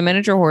donkeys or the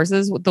miniature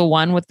horses, the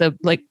one with the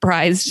like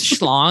prized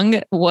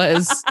schlong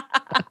was,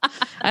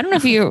 I don't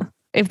know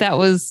if that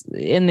was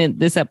in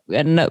this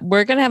and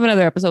we're going to have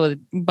another episode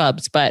with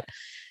Bubs, but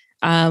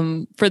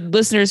for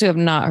listeners who have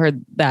not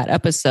heard that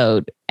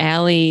episode,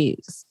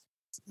 Allie's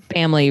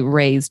family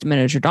raised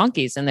miniature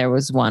donkeys, and there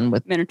was one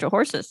with miniature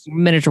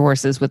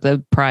horses with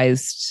a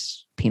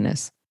prized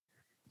penis.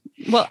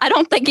 Well, I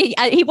don't think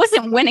he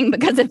wasn't winning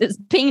because of his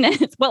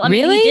penis. Well, I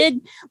mean, really? He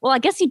did. Well, I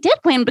guess he did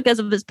win because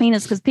of his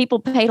penis because people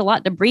paid a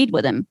lot to breed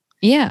with him.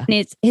 Yeah,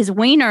 and his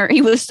wiener,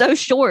 he was so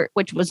short,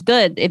 which was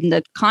good in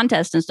the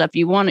contest and stuff.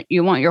 You want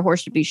your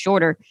horse to be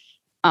shorter.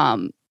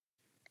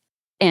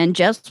 And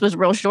Jess was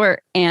real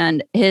short,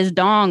 and his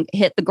dong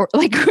hit the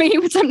like.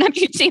 Sometimes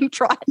you'd see him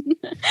trotting,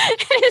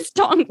 his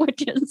dong would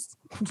just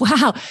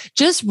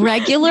just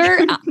regular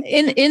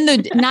in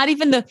the not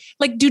even the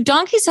like. Do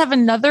donkeys have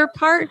another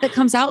part that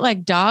comes out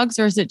like dogs,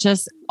 or is it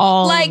just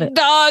all like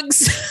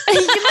dogs? You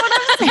know what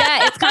I'm saying?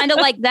 Yeah, it's kind of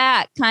like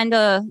that. Kind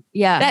of,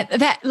 yeah.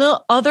 That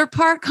little other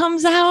part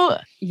comes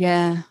out.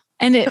 Yeah.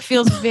 And it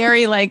feels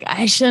very like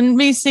I shouldn't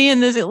be seeing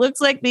this. It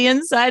looks like the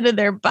inside of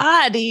their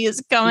body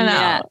is coming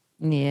out.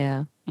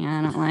 Yeah. Yeah,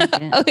 I don't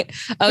like it. Okay.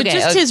 But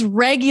just his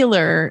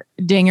regular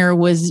dinger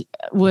was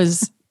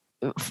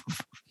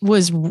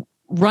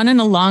running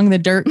along the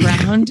dirt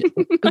ground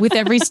with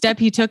every step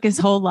he took his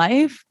whole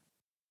life.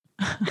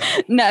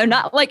 No,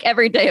 not like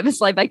every day of his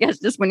life. I guess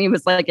just when he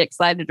was like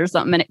excited or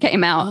something and it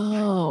came out.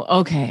 Oh,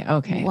 okay.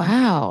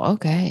 Wow.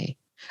 Okay.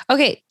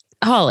 Okay.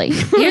 Holly,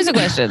 here's a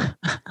question.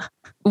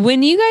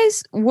 When you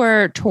guys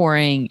were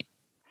touring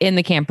in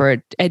the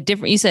camper at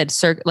different, you said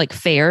like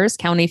fairs,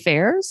 county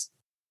fairs?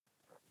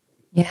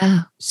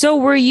 Yeah. So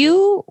were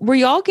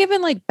y'all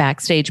given like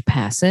backstage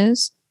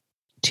passes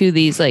to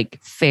these like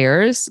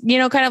fairs? You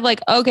know, kind of like,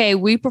 okay,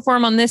 we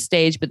perform on this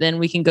stage, but then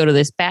we can go to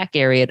this back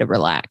area to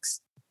relax.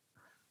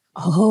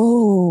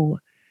 Oh,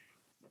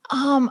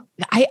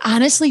 I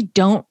honestly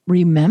don't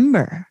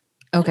remember.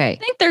 Okay. I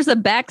think there's a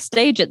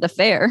backstage at the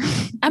fair.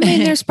 I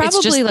mean, there's probably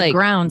it's just like the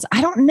grounds.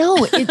 I don't know.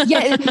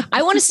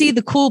 I want to see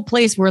the cool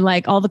place where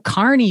like all the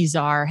carnies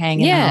are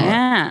hanging out.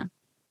 Yeah.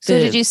 So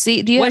do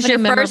you was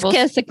have your first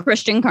kiss a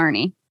Christian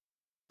carny?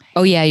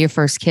 Oh yeah, your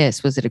first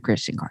kiss, was it a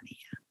Christian carny?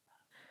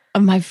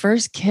 My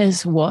first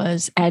kiss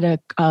was at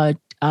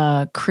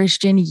a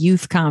Christian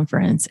youth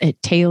conference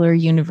at Taylor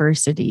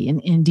University in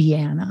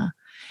Indiana.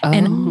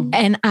 Oh.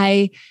 And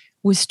I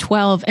was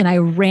 12 and I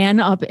ran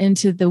up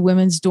into the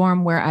women's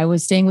dorm where I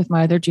was staying with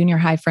my other junior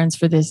high friends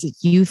for this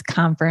youth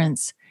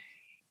conference,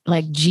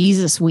 like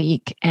Jesus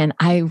Week. And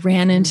I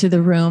ran into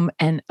the room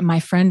and my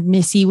friend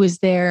Missy was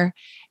there.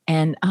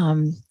 And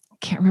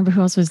can't remember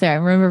who else was there. I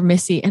remember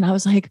Missy, and I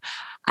was like,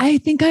 I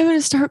think I'm going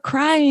to start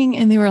crying.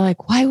 And they were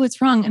like, why? What's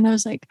wrong? And I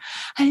was like,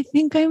 I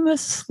think I'm a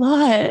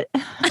slut.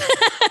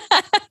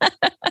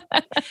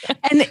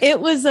 And it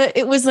was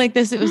like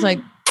this. It was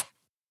like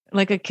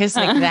a kiss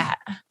like that.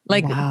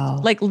 Like, Wow.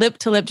 like lip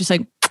to lip, just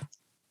like,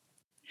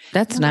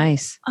 That's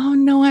nice. oh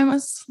no, I'm a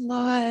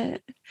slut.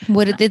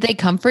 Did they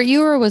comfort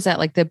you, or was that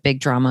like the big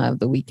drama of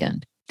the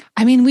weekend?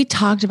 I mean, we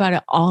talked about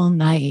it all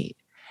night.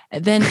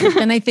 Then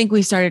I think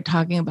we started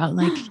talking about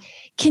like,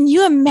 can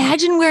you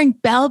imagine wearing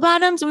bell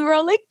bottoms? We were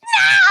all like,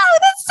 no,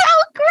 that's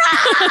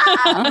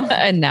so gross.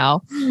 And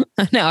now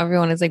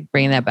everyone is like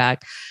bringing that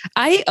back.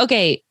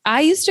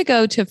 I used to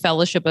go to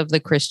Fellowship of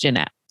Christian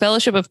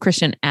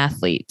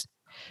Athlete.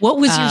 What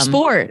was your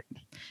sport?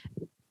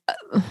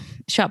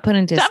 Shot put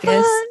and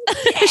discus.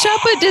 Shot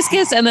put,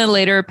 discus, and then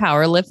later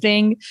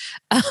powerlifting.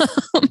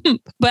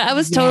 But I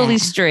was totally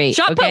straight.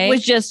 Shot put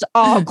was just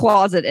all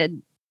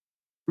closeted,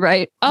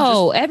 right?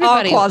 Oh, Just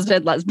everybody. all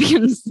closeted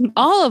lesbians.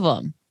 All of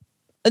them.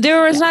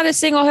 There was not a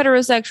single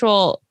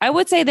heterosexual. I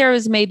would say there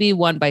was maybe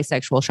one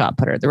bisexual shot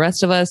putter. The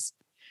rest of us,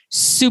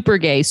 super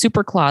gay,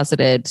 super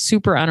closeted,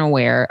 super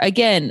unaware.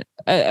 Again,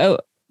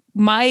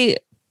 my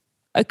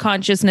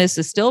consciousness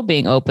is still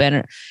being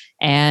open.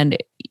 And,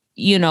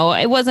 you know,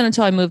 it wasn't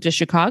until I moved to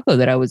Chicago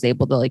that I was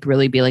able to like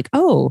really be like,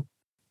 oh,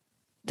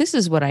 this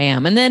is what I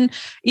am. And then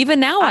even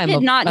now I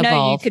did not know you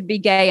evolved. could be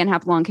gay and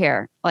have long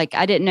hair. Like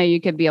I didn't know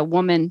you could be a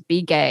woman,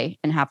 be gay,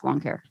 and have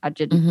long hair. I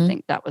didn't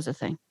think that was a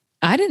thing.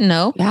 I didn't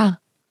know. Yeah.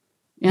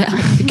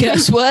 Yeah.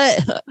 Guess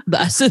what?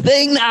 That's the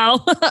thing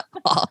now.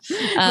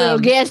 Well,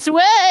 guess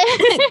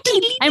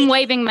what? I'm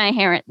waving my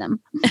hair at them.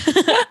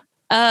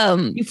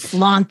 You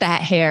flaunt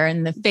that hair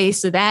in the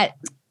face of that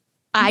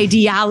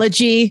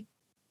ideology.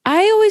 I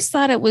always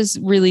thought it was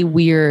really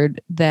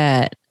weird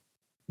that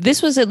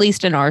this was, at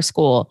least in our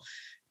school,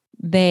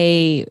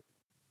 they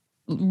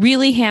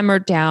really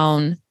hammered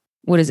down,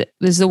 what is it?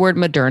 This is the word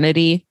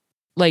modernity,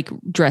 like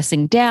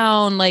dressing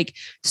down, like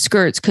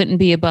skirts couldn't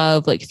be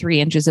above like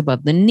 3 inches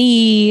above the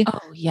knee.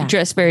 Oh yeah.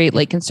 Dress very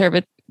like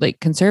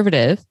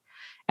conservative.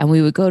 And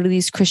we would go to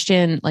these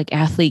Christian like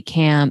athlete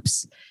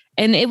camps,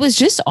 and it was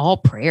just all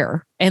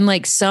prayer and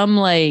like some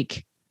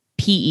like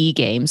PE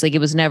games. Like it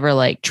was never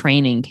like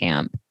training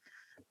camp.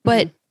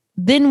 But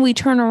then we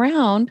turn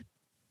around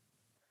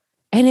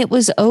and it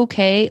was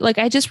okay. Like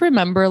I just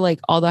remember like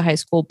all the high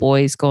school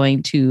boys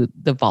going to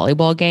the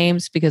volleyball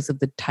games because of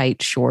the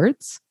tight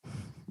shorts.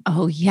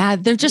 Oh yeah.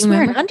 They're just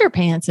wearing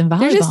underpants in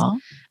volleyball.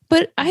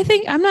 But I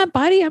think I'm not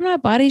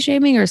body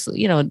shaming or,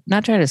 you know,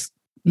 not trying to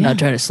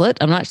slut.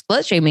 I'm not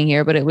slut shaming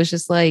here, but it was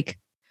just like,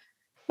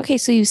 okay,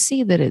 so you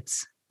see that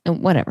it's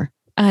whatever.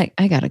 I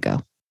gotta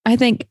go. I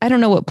don't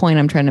know what point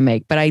I'm trying to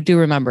make, but I do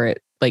remember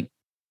it like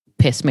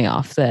pissed me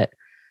off that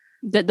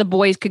the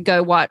boys could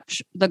go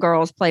watch the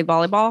girls play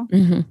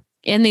volleyball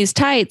in these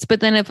tights. But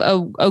then if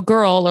a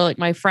girl or like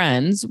my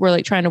friends were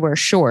like trying to wear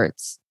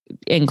shorts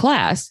in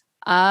class,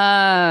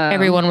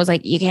 everyone was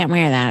like, you can't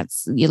wear that.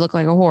 You look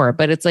like a whore.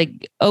 But it's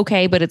like,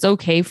 okay, but it's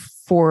okay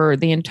for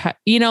the entire,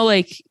 you know,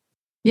 like,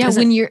 yeah,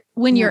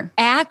 when you're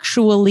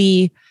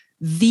actually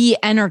the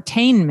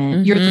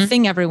entertainment, you're the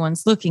thing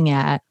everyone's looking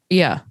at.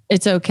 Yeah.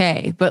 It's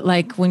okay. But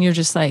like when you're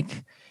just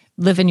like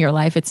living your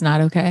life, it's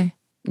not okay.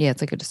 Yeah,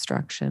 it's like a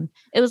distraction.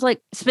 It was like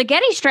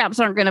spaghetti straps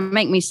aren't going to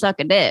make me suck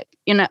a dick.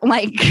 You know,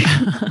 like,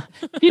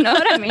 you know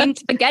what I mean?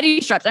 Spaghetti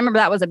straps. I remember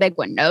that was a big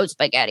one. No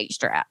spaghetti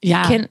straps.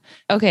 Yeah.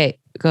 Okay.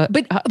 Go.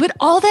 But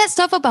all that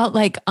stuff about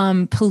like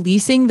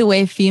policing the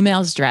way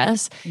females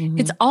dress,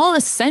 it's all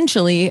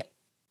essentially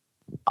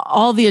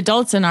all the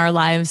adults in our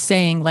lives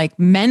saying like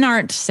men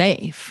aren't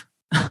safe.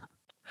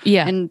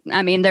 Yeah. And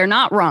I mean, they're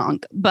not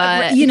wrong,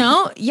 but you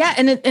know, yeah.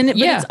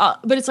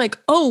 But it's like,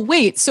 oh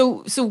wait,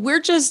 so we're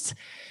just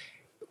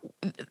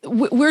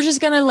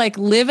going to like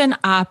live and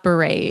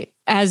operate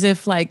as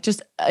if like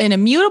just an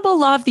immutable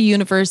law of the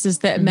universe is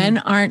that men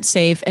aren't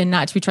safe and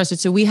not to be trusted.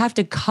 So we have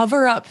to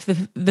cover up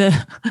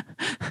the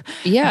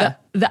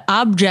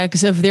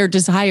objects of their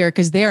desire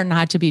because they are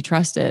not to be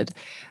trusted.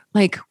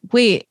 Like,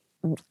 wait,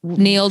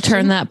 Neil,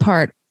 turn that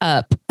part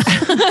up.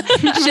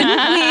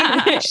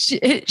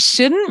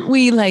 Shouldn't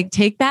we like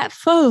take that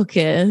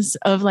focus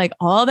of like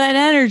all that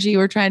energy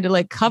we're trying to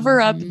like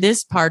cover up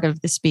this part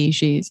of the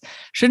species?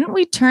 Shouldn't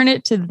we turn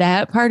it to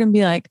that part and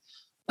be like,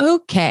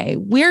 okay,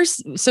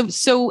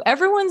 so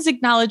everyone's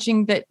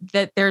acknowledging that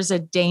there's a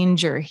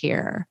danger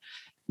here.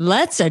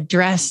 Let's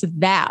address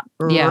that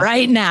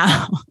right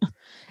now.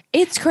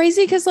 It's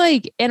crazy because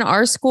like in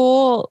our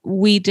school,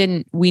 we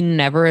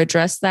never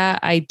addressed that.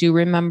 I do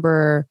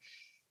remember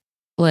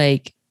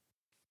like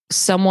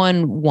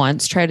someone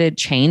once tried to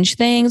change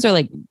things or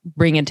like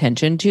bring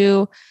attention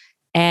to,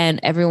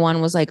 and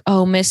everyone was like,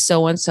 oh, Miss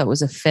So-and-so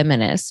was a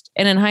feminist.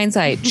 And in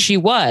hindsight, she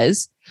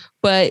was,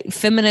 but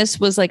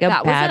feminist was like a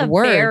bad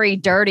word. Very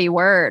dirty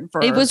word.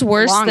 It was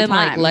worse than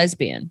like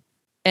lesbian.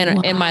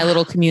 And in my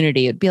little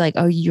community, it'd be like,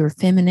 oh, you're a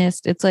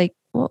feminist. It's like,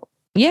 well,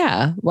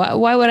 yeah.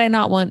 Why would I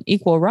not want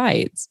equal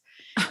rights?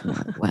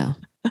 Wow.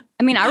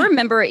 I mean, I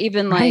remember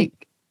even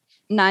like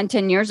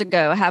 9-10 years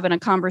ago having a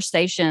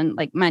conversation,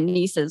 like my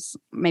niece is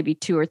maybe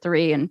 2 or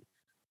 3 and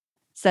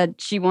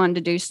said she wanted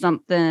to do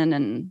something.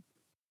 And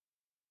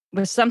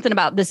was something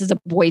about this is a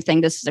boy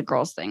thing, this is a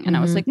girl's thing. And I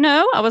was like,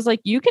 no, I was like,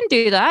 you can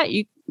do that.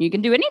 You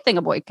can do anything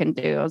a boy can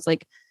do. I was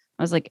like,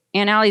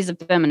 Aunt Allie's a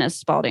feminist,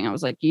 Spalding. I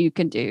was like, you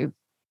can do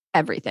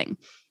everything.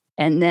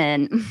 And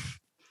then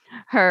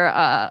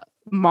her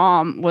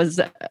mom was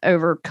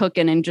over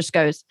cooking and just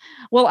goes,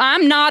 well,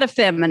 I'm not a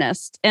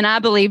feminist and I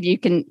believe you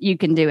can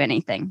do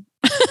anything.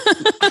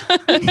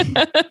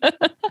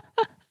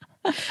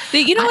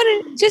 You know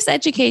what? Just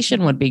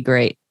education would be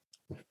great.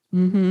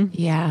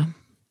 Yeah.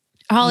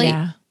 Holly,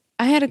 Yeah.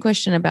 I had a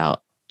question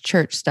about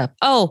church stuff.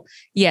 Oh,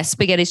 yes,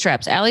 spaghetti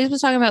straps. Allie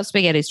was talking about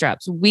spaghetti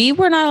straps. We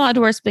were not allowed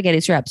to wear spaghetti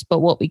straps,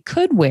 but what we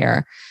could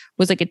wear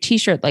was like a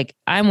t-shirt like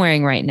I'm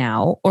wearing right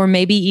now, or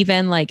maybe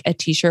even like a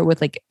t-shirt with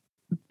like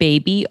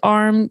baby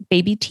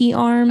T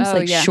arms,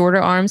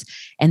 shorter arms.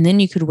 And then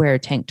you could wear a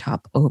tank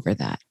top over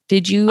that.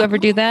 Did you ever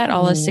do that?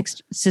 All us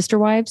sister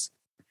wives?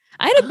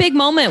 I had a big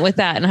moment with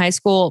that in high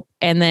school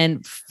and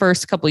then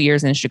first couple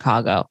years in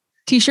Chicago.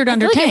 T-shirt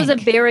under tank. tank. It was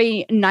a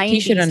very 90s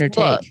T-shirt under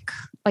look, tank.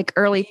 like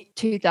early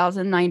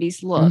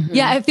 2090s look.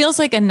 Yeah, it feels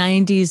like a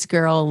 90s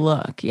girl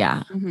look.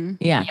 Yeah.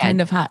 Yeah,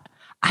 kind of hot.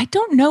 I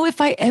don't know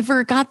if I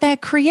ever got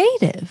that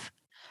creative.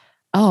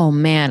 Oh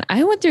man,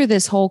 I went through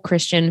this whole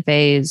Christian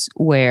phase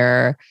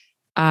where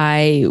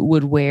I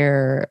would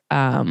wear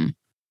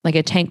like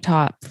a tank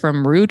top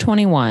from Rue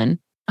 21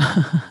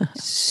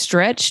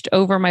 stretched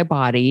over my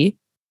body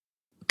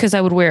because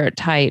I would wear it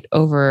tight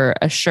over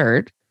a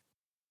shirt.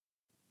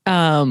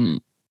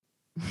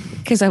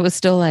 Because I was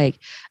still like,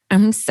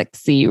 I'm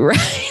sexy,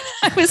 right?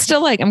 I was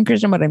still like, I'm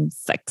Christian, but I'm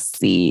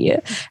sexy.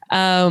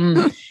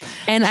 And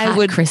I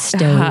would,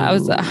 Christo. I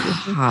was a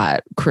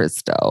hot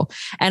Christo.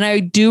 And I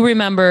do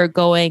remember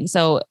going,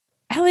 so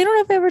Allie, I don't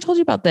know if I ever told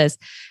you about this.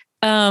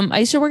 I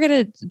used to work at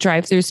a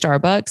drive-through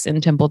Starbucks in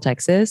Temple,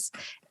 Texas.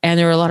 And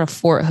there were a lot of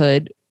Fort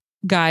Hood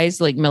guys,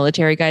 like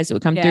military guys that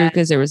would come through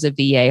because there was a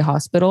VA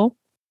hospital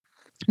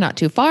not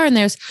too far. And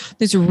there's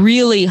this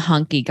really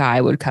hunky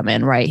guy would come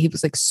in, right? He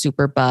was like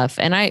super buff.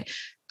 And I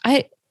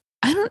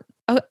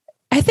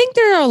think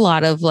there are a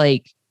lot of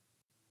like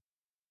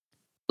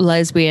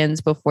lesbians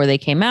before they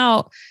came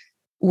out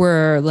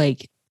were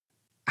like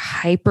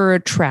hyper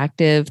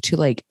attractive to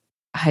like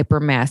hyper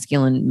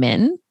masculine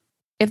men,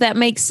 if that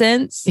makes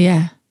sense.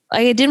 Yeah.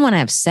 Like I didn't want to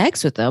have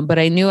sex with them, but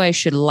I knew I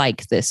should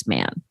like this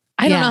man.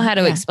 I don't know how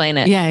to explain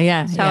it.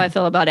 Yeah. That's how I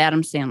feel about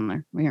Adam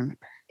Sandler. We remember.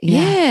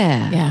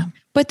 Yeah.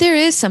 But there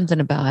is something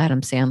about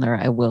Adam Sandler,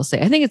 I will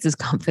say. I think it's his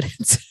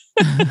confidence.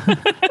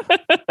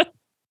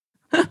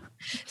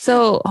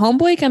 So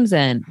homeboy comes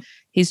in,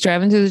 he's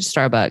driving through the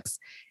Starbucks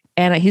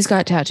and he's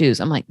got tattoos.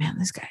 I'm like, man,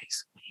 this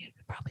guy's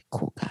probably a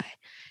cool guy.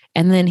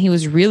 And then he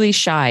was really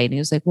shy and he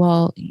was like,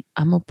 well,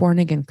 I'm a born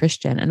again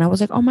Christian. And I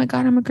was like, oh my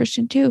God, I'm a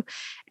Christian too.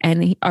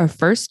 And our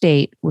first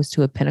date was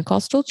to a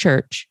Pentecostal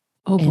church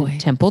in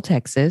Temple,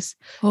 Texas,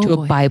 to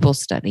a Bible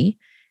study.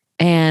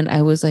 And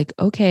I was like,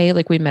 okay,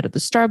 like we met at the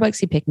Starbucks.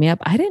 He picked me up.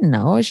 I didn't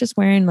know. I was just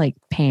wearing like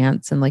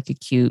pants and like a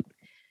cute,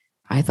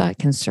 I thought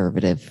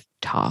conservative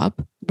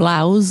top.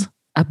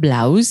 A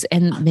blouse.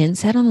 And men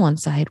sat on one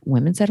side,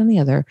 women sat on the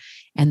other.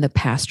 And the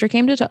pastor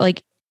came to talk.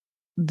 Like,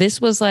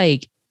 this was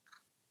like,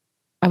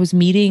 I was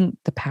meeting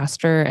the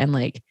pastor and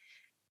like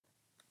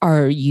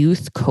our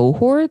youth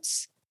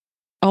cohorts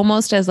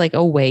almost as like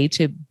a way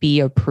to be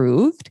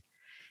approved.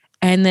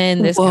 And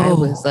then this guy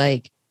was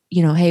like,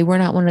 you know, hey, we're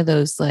not one of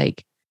those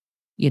like,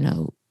 you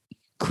know,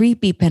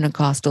 creepy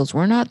Pentecostals.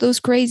 We're not those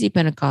crazy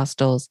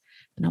Pentecostals.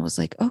 And I was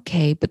like,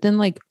 okay. But then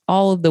like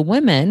all of the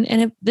women,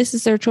 and if this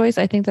is their choice,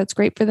 I think that's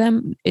great for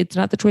them. It's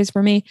not the choice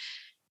for me.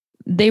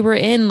 They were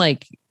in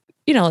like,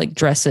 you know, like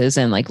dresses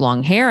and like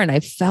long hair. And I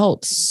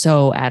felt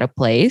so out of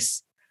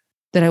place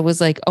that I was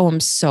like, oh,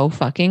 I'm so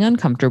fucking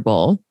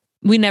uncomfortable.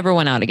 We never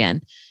went out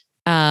again.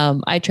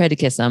 I tried to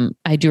kiss him.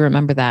 I do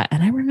remember that.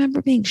 And I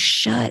remember being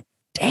shut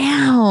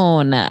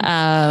down.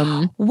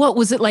 What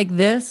was it like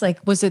this? Like,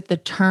 was it the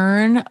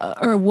turn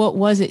or what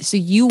was it? So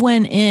you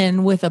went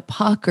in with a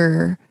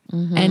pucker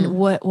and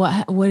what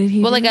did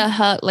he do? Like a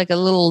hug, like a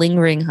little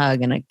lingering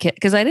hug and a kiss.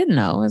 Cause I didn't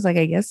know. I was like,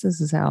 I guess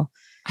this is how.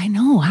 I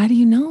know. How do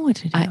you know what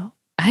to do?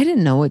 I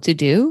didn't know what to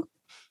do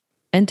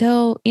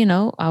until, you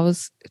know, I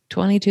was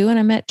 22 and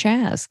I met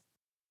Chaz.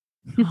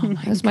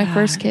 That was my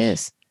first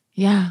kiss.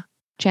 Yeah.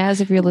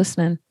 Chaz, if you're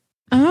listening.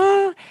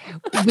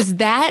 Was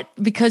that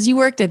because you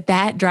worked at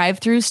that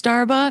drive-through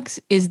Starbucks?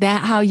 Is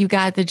that how you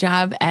got the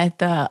job at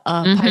the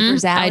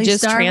Piper's Alley? I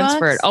just Starbucks?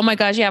 transferred. Oh my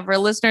gosh. Yeah. For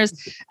listeners,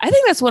 I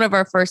think that's one of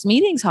our first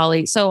meetings,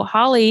 Holly. So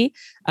Holly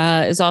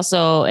is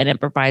also an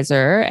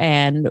improviser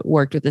and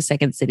worked with the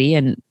Second City.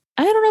 And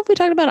I don't know if we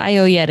talked about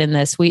IO yet in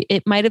this.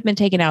 It might have been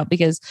taken out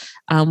because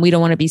we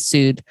don't want to be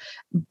sued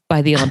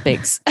by the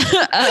Olympics.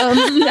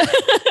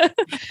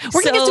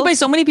 We're going to get sued by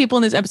so many people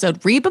in this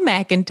episode. Reba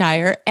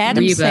McEntire,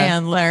 Adam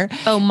Sandler.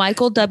 Oh,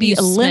 Michael W.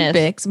 The Smith.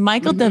 Olympics.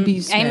 Michael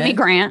W. Smith.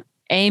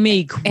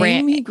 Amy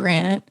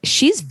Grant.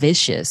 She's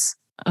vicious.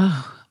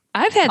 Oh,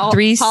 I've had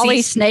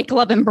Holly's snake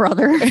loving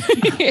brother.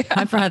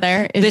 My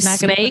brother is not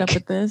going to put up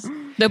with this.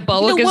 The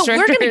boa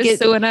constrictor is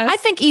suing us. I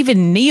think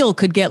even Neil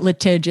could get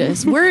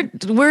litigious. We're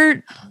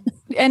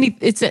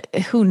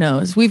Who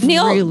knows? We've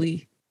Neil,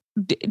 really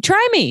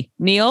try me,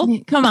 Neil.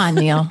 Come on,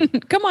 Neil.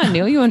 Come on,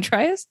 Neil. You want to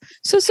try us?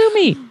 So sue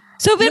me.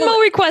 So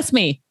Venmo request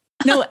me.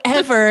 No,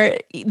 ever.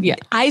 Yeah.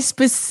 I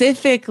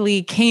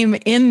specifically came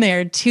in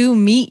there to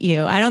meet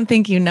you. I don't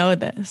think you know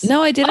this.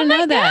 No, I didn't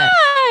know that.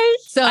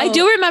 So I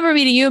do remember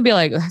meeting you and be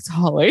like, that's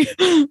Holly.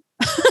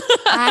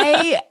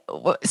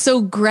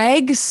 So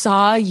Greg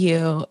saw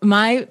you,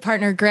 my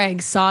partner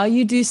Greg saw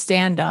you do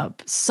stand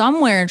up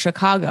somewhere in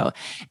Chicago.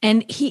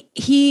 And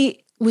he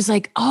was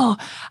like, oh,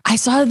 I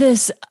saw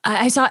this.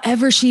 I saw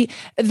it's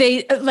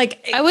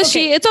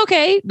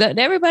okay. That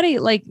everybody,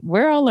 like,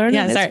 we're all learning.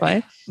 Yeah, it's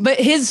fine. But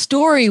his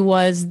story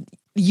was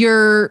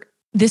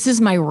this is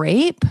my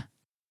rape.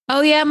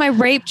 Oh yeah. My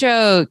rape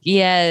joke.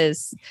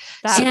 Yes.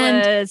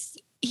 That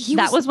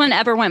was when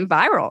Ever went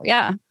viral.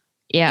 Yeah.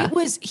 Yeah. It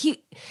was, he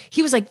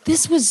was like,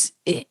 this was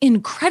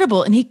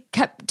incredible. And he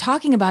kept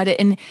talking about it.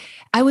 And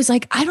I was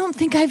like, I don't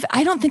think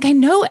I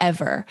know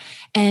Ever.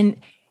 And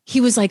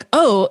he was like,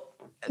 oh,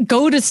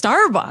 go to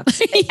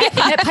Starbucks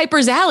at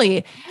Piper's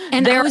Alley.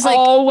 And They're I was like,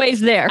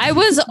 always there. I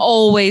was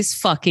always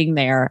fucking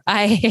there.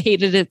 I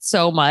hated it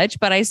so much,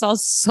 but I saw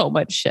so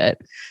much shit.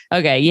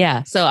 Okay.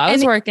 Yeah. So I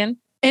was working.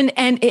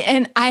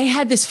 And I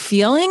had this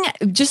feeling,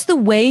 just the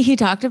way he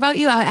talked about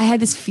you, I had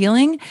this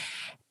feeling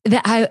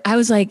that I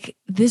was like,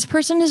 this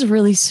person is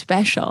really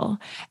special.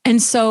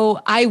 And so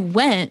I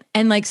went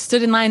and like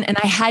stood in line and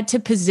I had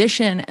to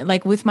position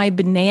like with my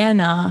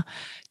banana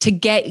to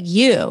get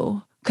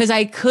you. Cause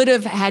I could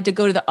have had to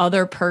go to the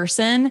other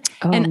person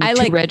and I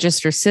like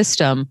register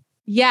system.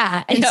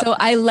 Yeah. And so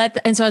I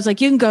was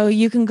like, you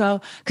can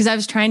go. Cause I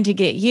was trying to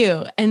get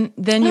you. And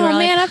then you were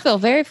like, I feel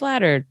very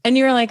flattered. And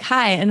you were like,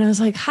 hi. And I was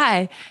like,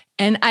 hi.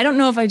 And I don't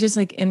know if I just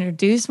like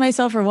introduced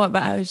myself or what,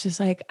 but I was just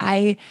like,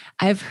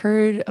 I've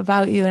heard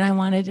about you and I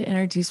wanted to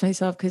introduce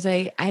myself because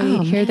I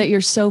hear that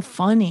you're so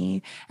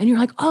funny. And you're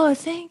like, oh,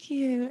 thank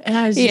you. And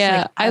I was just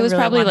like, I was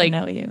really probably like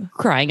know you.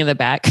 Crying in the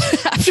back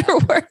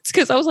afterwards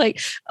because I was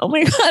like, oh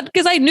my God,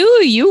 because I knew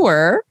who you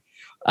were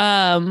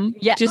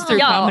just through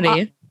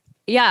comedy.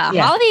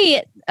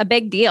 Holly, a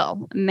big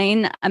deal.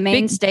 A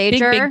main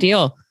stager. Big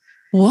deal.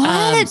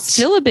 What?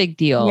 Still a big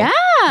deal. Yeah.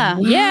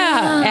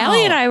 Yeah.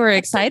 Allie and I were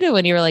excited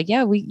when you were like,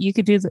 yeah, you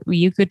could do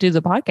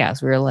the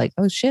podcast. We were like,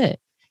 oh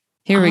shit,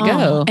 here we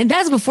go. And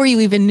that's before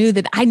you even knew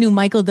that I knew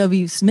Michael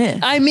W.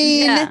 Smith. I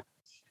mean,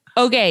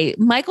 okay.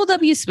 Michael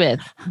W. Smith,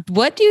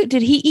 did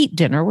he eat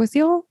dinner with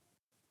y'all?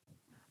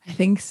 I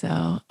think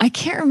so. I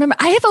can't remember.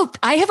 I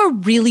have a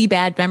really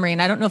bad memory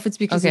and I don't know if it's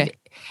because of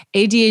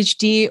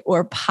ADHD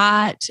or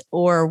pot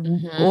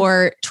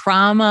or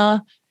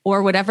trauma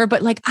or whatever,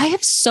 but like I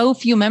have so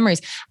few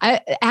memories.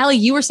 Allie,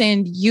 you were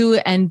saying you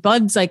and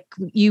Buds, like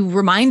you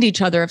remind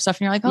each other of stuff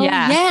and you're like, oh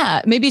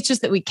yeah. Maybe it's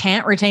just that we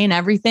can't retain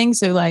everything.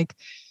 So like,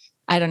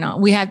 I don't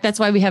know. That's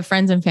why we have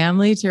friends and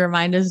family to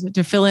remind us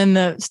to fill in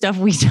the stuff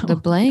we don't. The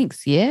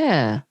blanks.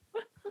 Yeah.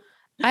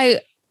 Cause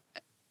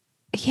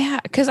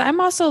I'm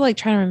also like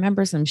trying to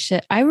remember some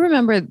shit. I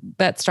remember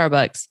that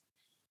Starbucks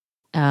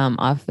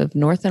off of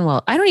North and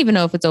Well, I don't even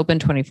know if it's open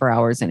 24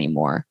 hours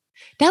anymore.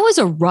 That was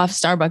a rough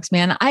Starbucks,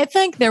 man. I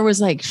think there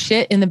was like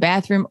shit in the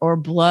bathroom or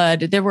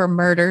blood. There were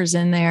murders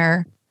in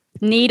there.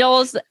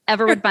 Needles.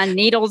 Ever would find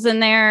needles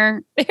in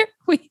there.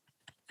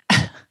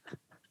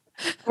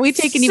 We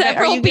taking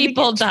several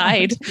people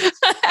died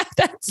at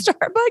that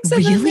Starbucks.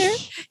 Really?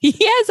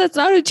 Yes, that's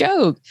not a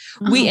joke.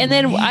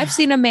 I've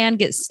seen a man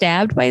get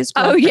stabbed by his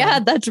girlfriend. Oh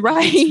yeah, that's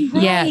right.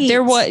 Yeah,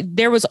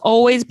 there was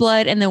always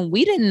blood, and then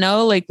we didn't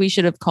know like we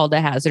should have called a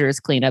hazardous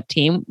cleanup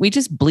team. We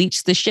just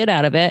bleached the shit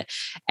out of it,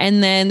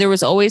 and then there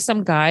was always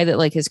some guy that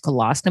like his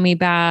colostomy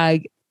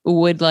bag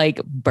would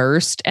like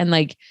burst, and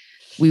like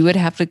we would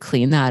have to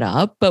clean that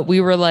up. But we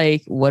were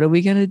like, what are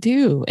we going to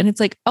do? And it's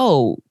like,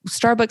 oh,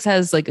 Starbucks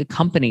has like a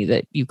company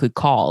that you could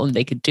call and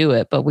they could do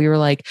it. But we were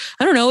like,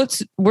 I don't know.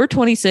 We're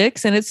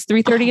 26 and it's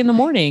 3:30 in the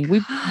morning.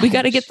 We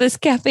got to get this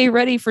cafe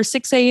ready for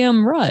 6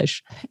 a.m.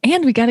 rush.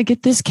 And we got to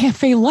get this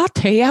cafe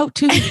latte out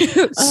to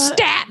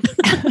Stat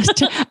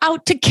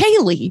out to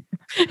Kaylee.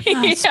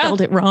 I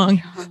spelled it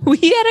wrong. We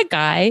had a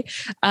guy,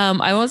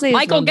 I won't say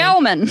Michael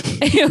Gelman.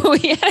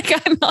 We had a guy,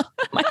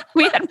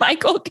 we had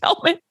Michael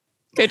Gelman.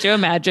 Could you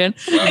imagine?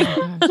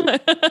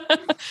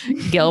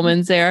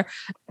 Gelman's there.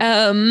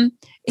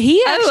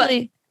 He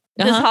actually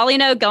does Holly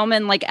know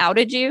Gelman like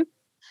outed you?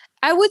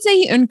 I would say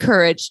he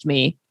encouraged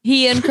me.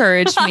 He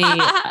encouraged me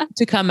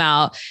to come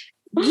out.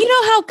 You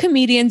know how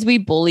comedians, we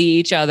bully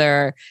each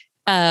other.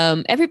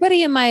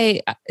 Everybody in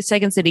my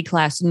Second City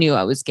class knew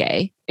I was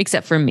gay,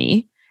 except for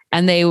me.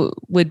 And I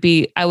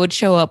would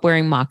show up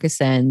wearing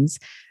moccasins.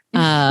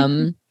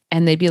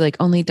 And they'd be like,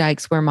 only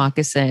dykes wear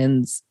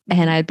moccasins.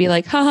 And I'd be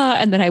like,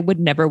 haha. And then I would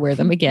never wear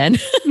them again.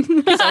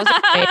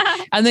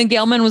 And then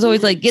Gelman was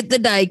always like, get the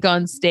dyke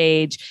on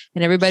stage.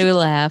 And everybody would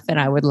laugh and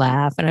I would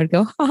laugh and I'd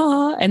go,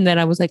 haha. And then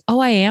I was like,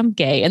 oh, I am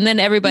gay. And then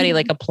everybody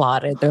like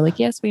applauded. They're like,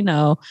 yes, we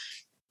know.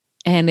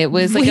 And it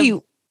was like,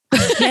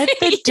 get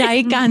the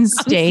dyke on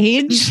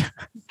stage.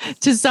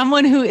 to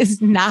someone who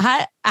is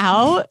not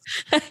out.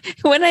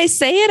 When I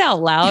say it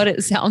out loud,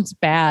 it sounds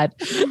bad.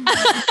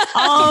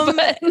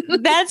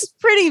 That's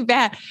pretty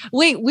bad.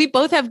 Wait, we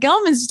both have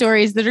Gelman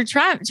stories that are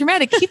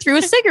traumatic. He threw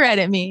a cigarette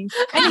at me.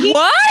 And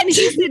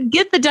he said,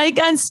 "Get the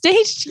dyke on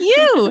stage to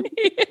you."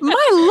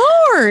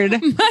 My Lord.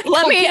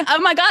 Oh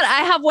my God,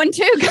 I have one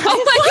too.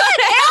 Oh my God,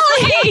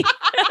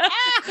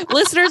 Allie.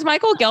 Listeners,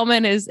 Michael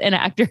Gelman is an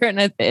actor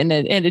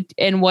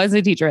and was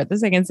a teacher at the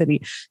Second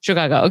City,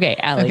 Chicago. Okay,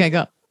 Allie. Okay,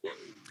 go.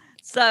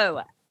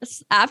 So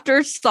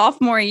after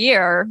sophomore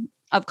year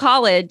of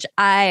college,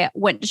 I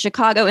went to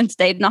Chicago and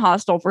stayed in a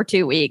hostel for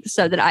 2 weeks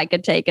so that I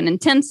could take an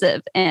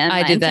intensive. And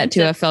I did that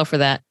too. I fell for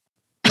that.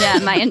 Yeah,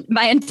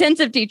 my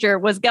intensive teacher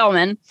was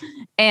Gelman,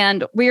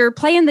 and we were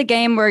playing the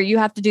game where you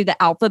have to do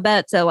the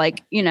alphabet. So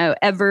like,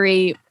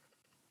 every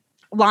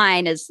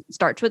line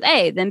starts with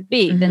A, then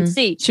B, then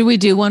C. Should we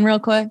do one real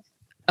quick?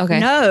 Okay.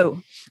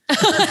 No.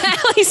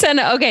 Allie said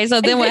no. Okay,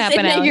 so then what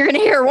happened? You're going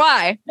to hear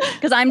why.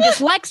 Because I'm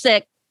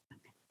dyslexic.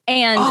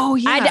 And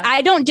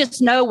I don't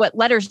just know what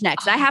letter's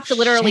next. I have to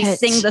literally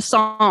sing the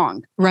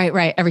song.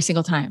 Right. Every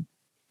single time.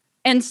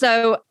 And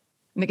so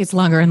it gets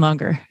longer and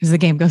longer as the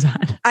game goes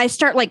on. I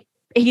start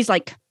he's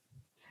like,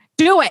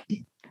 do it.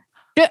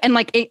 And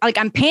I'm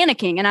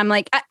panicking and I'm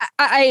like,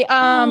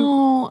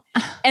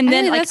 and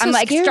then Ellie, I'm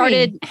scary.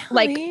 started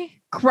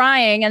Ellie.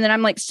 crying. And then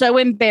I'm so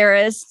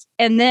embarrassed.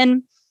 And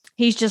then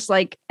he's just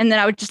and then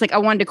I was just I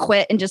wanted to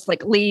quit and just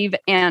leave.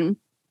 And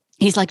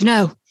he's like,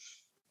 no.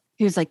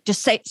 He was like,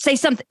 just say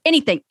something,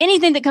 anything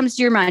that comes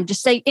to your mind.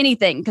 Just say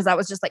anything. Because I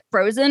was just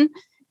frozen.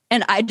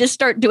 And I just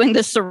start doing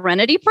the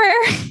serenity prayer.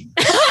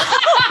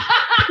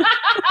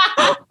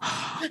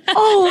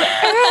 Oh,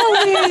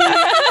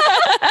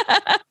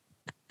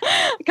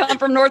 Ellie. Come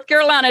from North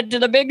Carolina to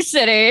the big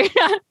city.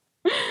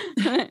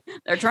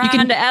 They're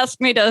trying to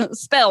ask me to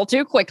spell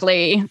too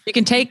quickly. You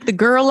can take the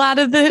girl out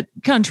of the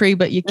country,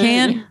 but you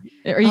can't.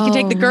 Or you can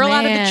take the girl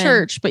out of the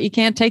church, but you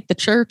can't take the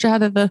church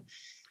out of the...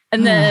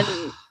 And then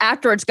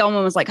afterwards,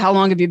 Gelman was like, "How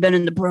long have you been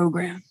in the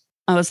program?"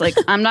 I was like,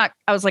 I'm not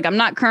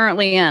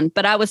currently in,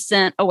 but I was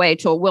sent away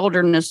to a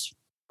wilderness,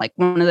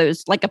 one of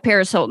those, a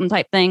Paris Hilton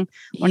type thing,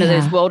 one of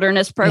those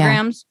wilderness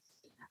programs.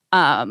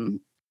 Yeah.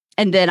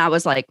 And then I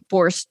was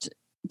forced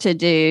to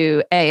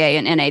do AA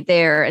and NA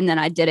there. And then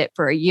I did it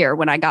for a year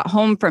when I got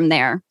home from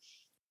there.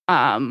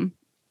 And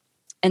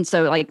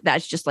so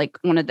that's just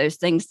one of those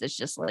things that's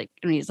just and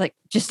he's like,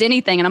 just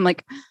anything. And I'm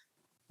like,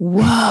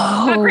 whoa.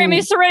 God grant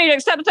me serenity to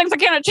accept things I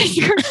cannot change.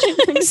 There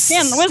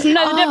was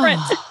no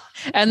difference.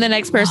 And the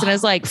next person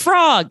is like,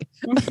 frog.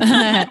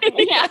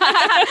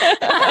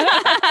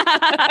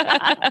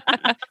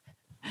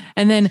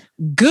 And then,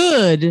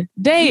 good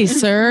day,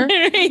 sir.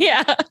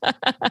 Yeah.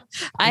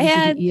 I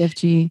had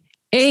EFG.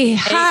 Hey,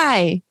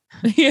 hi.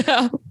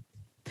 Yeah.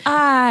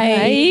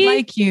 I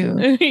like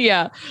you.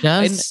 Yeah.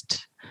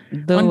 Just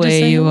the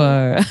way you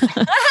are.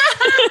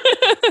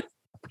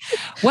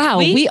 Wow.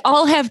 We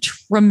all have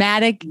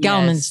traumatic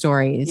Gelman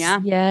stories. Yeah.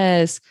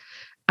 Yes.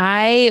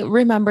 I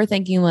remember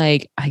thinking I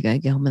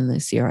got Gelman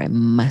this year. I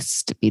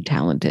must be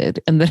talented.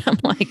 And then I'm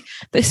like,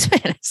 this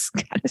man is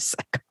kind of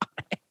psychotic.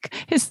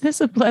 Is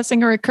this a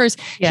blessing or a curse?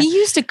 Yeah. He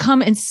used to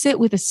come and sit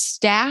with a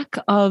stack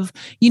of,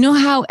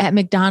 how at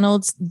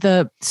McDonald's,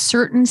 the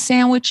certain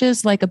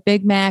sandwiches, like a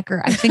Big Mac,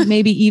 or I think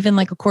maybe even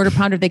a quarter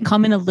pounder, they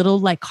come in a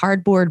little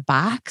cardboard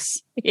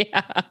box.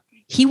 Yeah.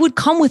 He would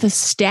come with a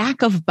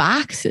stack of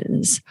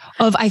boxes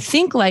of, I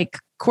think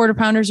quarter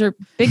pounders or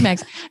Big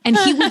Macs. And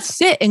he would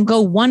sit and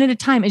go one at a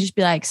time and just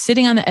be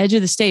sitting on the edge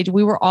of the stage.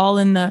 We were all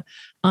in the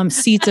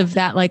seats of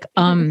that,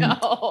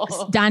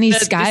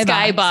 Donnie's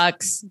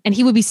Skybox. And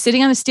he would be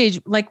sitting on the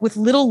stage, with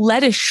little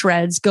lettuce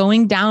shreds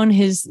going down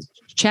his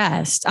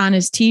chest on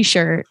his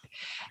t-shirt.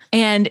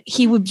 And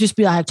he would just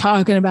be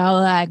talking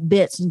about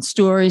bits and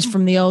stories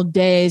from the old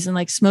days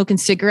and smoking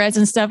cigarettes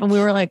and stuff. And we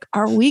were like,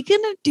 are we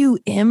going to do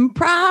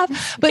improv?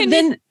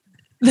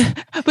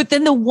 But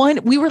then the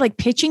one we were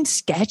pitching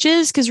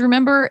sketches. Cause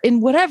remember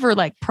in whatever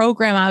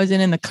program I was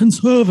in the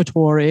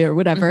conservatory or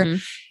whatever,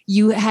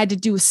 you had to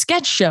do a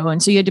sketch show.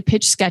 And so you had to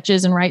pitch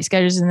sketches and write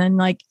sketches and then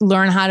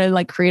learn how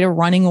to create a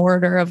running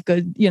order of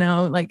good,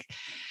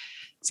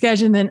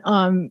 sketch. And then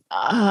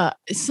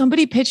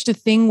somebody pitched a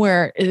thing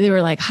where they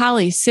were like,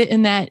 Holly, sit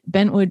in that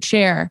bentwood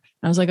chair. And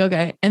I was like,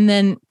 okay. And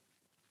then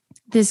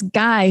this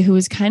guy who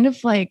was kind of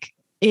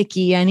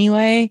icky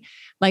anyway,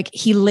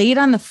 he laid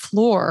on the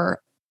floor,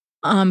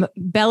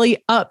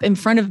 belly up in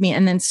front of me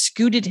and then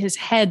scooted his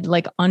head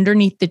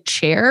underneath the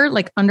chair,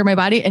 under my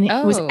body. And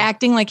it was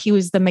acting like he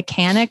was the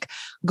mechanic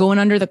going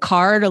under the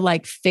car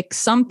to fix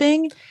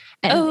something.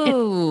 And,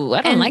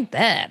 I don't like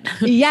that.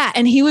 yeah.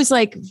 And he was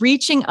like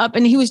reaching up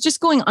and he was just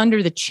going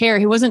under the chair.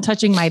 He wasn't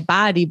touching my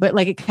body, but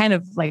like it kind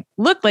of like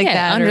looked like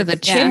that. Under the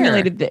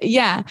chair.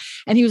 Yeah.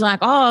 And he was like,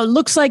 oh, it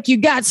looks like you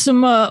got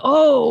some,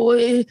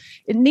 it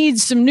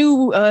needs some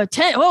new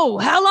tent. Oh,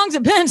 how long's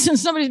it been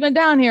since somebody's been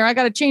down here? I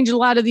got to change a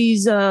lot of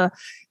these,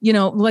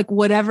 like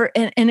whatever.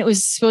 And it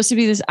was supposed to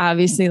be this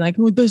obviously like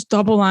this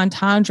double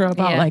entendre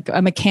about like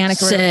a mechanic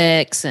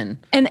sex and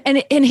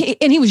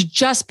he was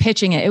just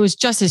pitching it. It was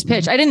just his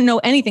pitch. I didn't know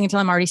anything until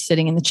I'm already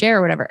sitting in the chair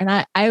or whatever.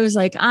 And I was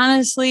like,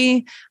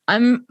 honestly,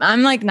 I'm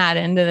like not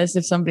into this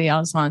if somebody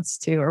else wants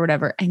to or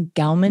whatever. And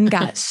Gelman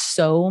got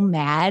so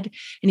mad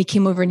and he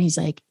came over and he's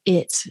like,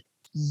 it's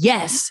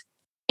yes.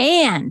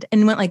 And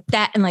went like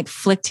that and like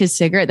flicked his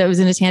cigarette that was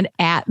in his hand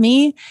at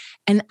me.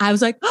 And I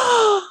was like,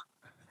 oh,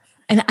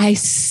 and I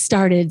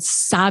started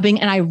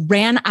sobbing and I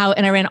ran out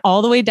and I ran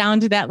all the way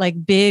down to that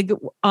like big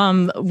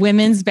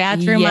women's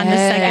bathroom on the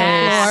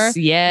second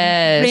floor.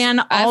 Yes. Ran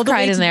all the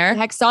way to the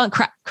next stall and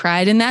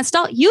cried in that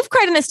stall. You've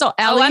cried in that stall.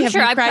 Allie, I'm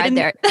sure I've cried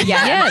there.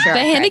 Yeah. The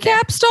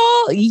handicap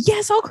stall.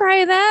 Yes, I'll cry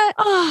in that.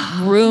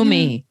 Oh,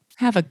 roomy.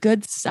 Have a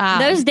good sob.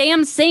 Those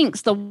damn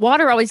sinks, the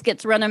water always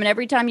gets running. And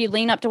every time you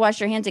lean up to wash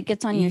your hands, it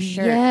gets on your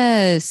shirt.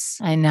 Yes.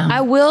 I know.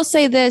 I will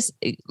say this,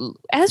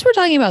 as we're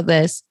talking about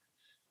this,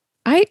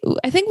 I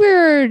think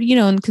we're,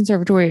 in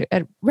conservatory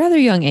at rather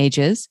young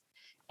ages.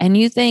 And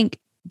you think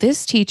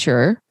this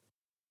teacher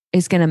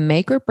is going to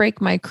make or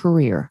break my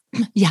career.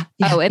 Yeah.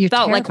 Oh, it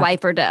felt like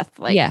life or death.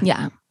 Like,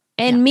 yeah.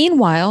 And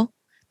meanwhile,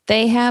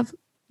 they have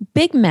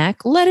Big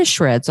Mac lettuce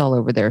shreds all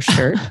over their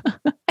shirt.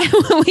 And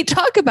when we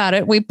talk about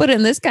it, we put it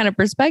in this kind of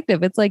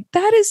perspective. It's like,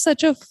 that is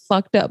such a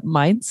fucked up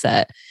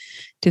mindset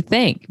to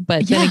think.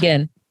 But then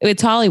again,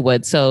 it's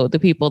Hollywood. So the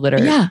people that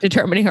are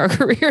determining our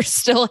careers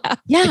still have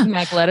Big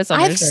Mac lettuce on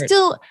their shirt.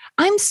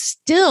 I'm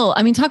still,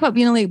 talk about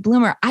being a late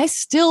bloomer. I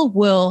still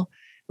will,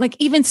 like,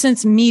 even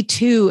since Me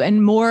Too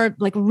and more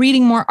like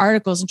reading more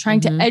articles and trying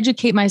to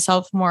educate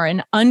myself more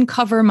and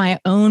uncover my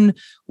own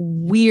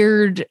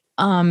weird,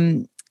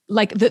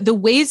 like the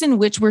ways in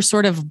which we're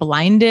sort of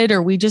blinded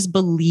or we just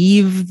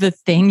believe the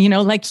thing,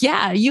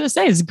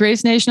 USA is the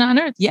greatest nation on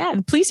earth. Yeah.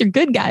 The police are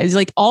good guys.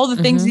 Like all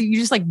the things that you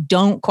just like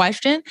don't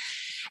question.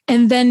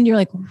 And then you're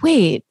like,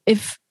 wait,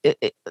 if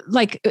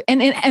like,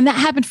 and that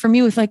happened for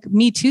me with like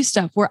Me Too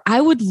stuff where I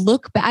would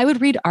look back, I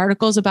would read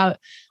articles about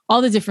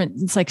all the different,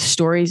 it's like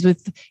stories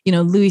with,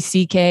 Louis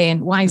C.K.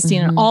 and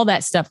Weinstein and all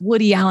that stuff,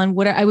 Woody Allen,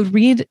 I would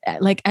read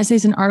like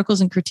essays and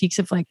articles and critiques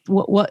of like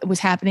what was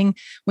happening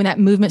when that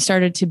movement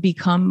started to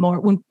become more,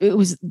 when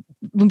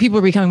people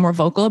were becoming more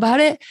vocal about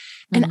it.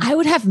 And I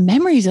would have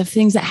memories of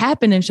things that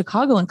happened in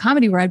Chicago in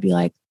comedy where I'd be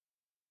like,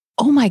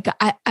 oh my God,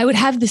 I would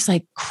have this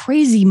like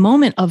crazy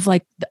moment of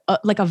like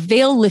a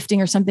veil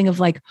lifting or something of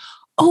like,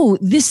 oh,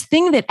 this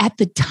thing that at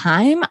the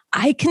time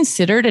I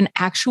considered an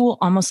actual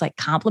almost like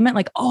compliment,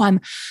 like, oh,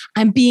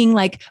 I'm being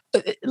like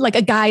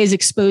a guy is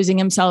exposing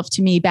himself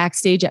to me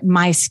backstage at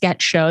my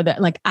sketch show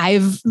that like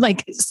I've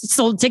like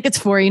sold tickets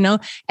for,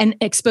 and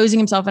exposing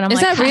himself. And I'm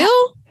like, is that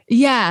real?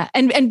 Yeah.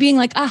 And being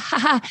like,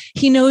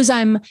 he knows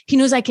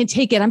I can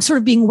take it. I'm sort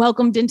of being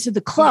welcomed into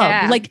the club.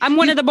 Yeah. Like I'm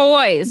one of the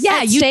boys.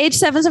 Yeah. Stage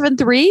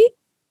 773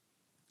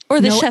 or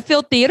the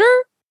Sheffield Theater?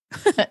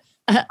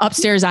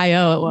 Upstairs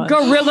IO it was.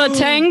 Gorilla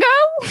Tango?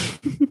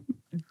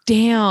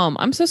 Damn.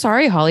 I'm so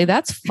sorry, Holly.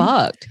 That's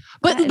fucked.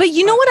 But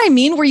you know what I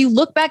mean? Where you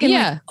look back and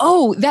like,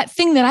 oh, that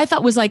thing that I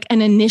thought was like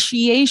an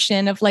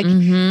initiation of like,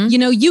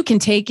 you can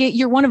take it.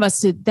 You're one of us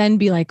to then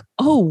be like,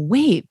 oh,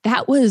 wait,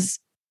 that was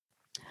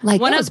like,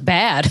 that was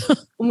bad.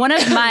 One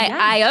of my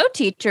IO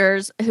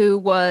teachers who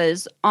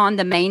was on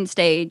the main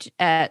stage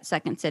at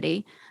Second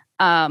City,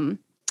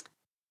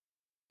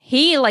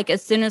 he like,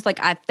 as soon as like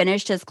I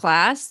finished his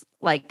class,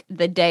 like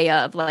the day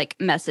of, like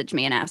messaged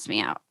me and asked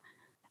me out.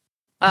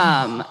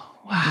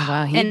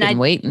 Wow. He'd been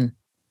waiting.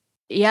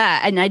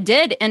 Yeah. And I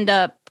did end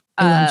up.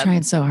 I'm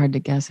trying so hard to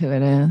guess who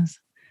it is.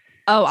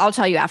 Oh, I'll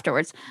tell you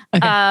afterwards.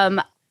 Okay.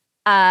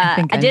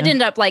 I did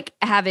end up like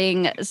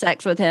having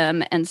sex with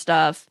him and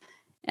stuff.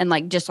 And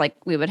like, just like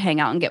we would hang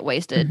out and get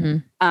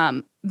wasted.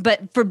 But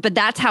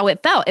that's how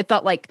it felt. It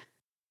felt like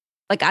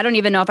I don't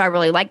even know if I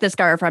really like this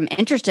guy or if I'm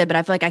interested, but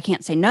I feel like I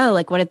can't say no.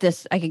 Like, what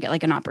if I could get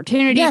like an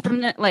opportunity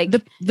from it? Like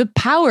the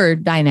power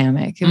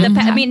dynamic. When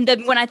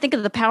I think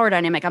of the power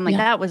dynamic, I'm like,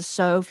 that was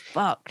so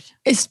fucked.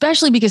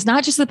 Especially because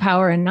not just the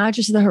power and not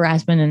just the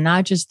harassment and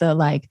not just the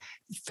like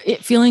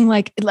it feeling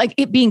like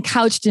it being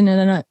couched in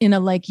a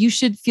like, you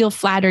should feel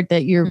flattered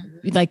that you're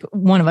like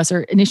one of us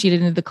or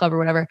initiated into the club or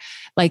whatever.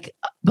 Like,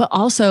 but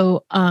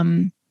also,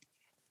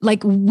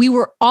 like we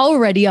were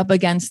already up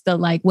against the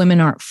like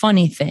women aren't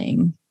funny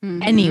thing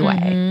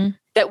anyway.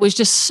 That was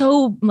just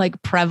so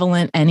like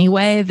prevalent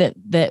anyway,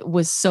 that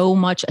was so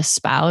much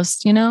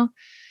espoused,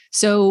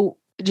 So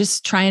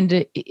just trying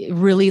to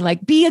really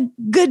like be a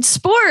good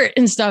sport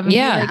and stuff. And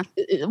like,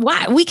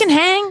 why we can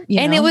hang.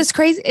 And it was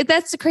crazy.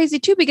 That's crazy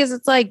too, because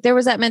it's like, there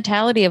was that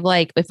mentality of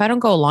like, if I don't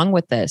go along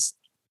with this,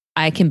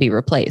 I can be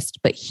replaced,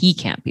 but he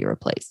can't be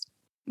replaced.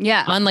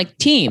 Yeah. On like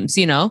teams,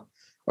 or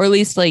at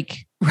least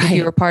like If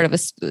you're a part of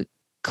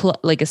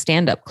like a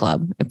stand-up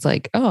club, it's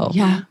like, oh,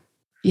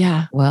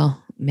 yeah.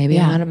 Well, maybe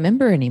I'm not a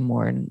member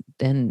anymore, and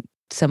then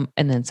some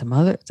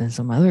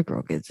other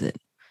girl gets it.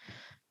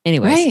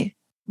 Anyways,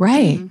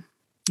 right,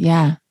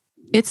 yeah.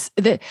 It's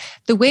the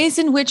ways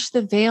in which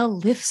the veil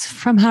lifts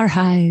from our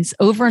eyes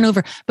over and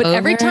over. But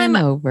every time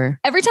I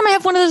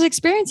have one of those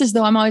experiences,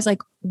 though, I'm always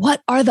like,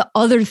 what are the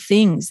other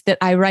things that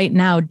I right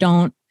now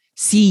don't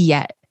see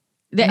yet?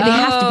 They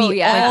have to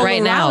be all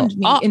right now,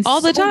 all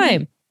the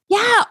time.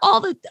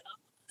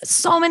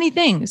 So many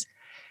things.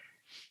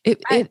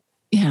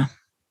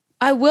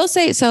 I will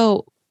say,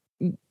 so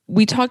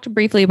we talked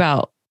briefly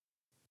about,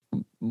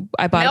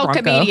 I bought male a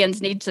Bronco.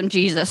 Comedians need some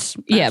Jesus.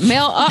 Yeah,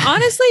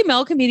 honestly,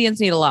 male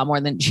comedians need a lot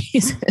more than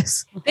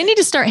Jesus. They need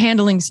to start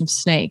handling some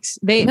snakes.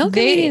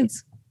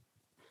 Comedians.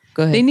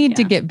 Go ahead. They need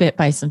to get bit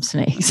by some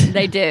snakes.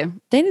 They do.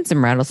 They need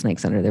some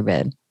rattlesnakes under their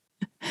bed.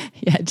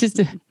 Yeah, just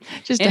to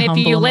and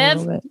humble if you them live, a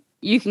little bit.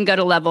 you can go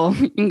to level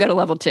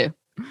 2.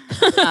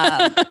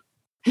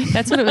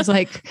 That's what it was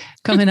like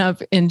coming up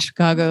in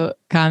Chicago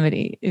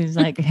comedy. It was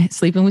like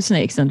sleeping with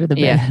snakes under the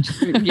bed.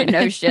 You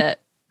know shit.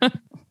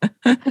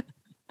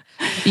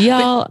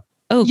 Y'all.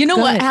 You know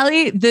what,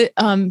 Allie? The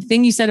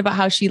thing you said about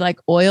how she like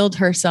oiled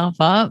herself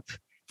up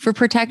for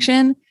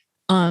protection.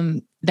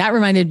 That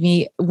reminded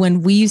me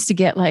when we used to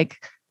get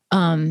like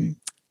a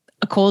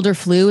cold or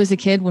flu as a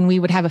kid, when we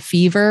would have a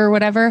fever or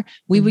whatever,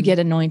 we would get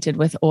anointed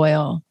with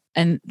oil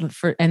and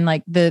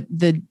like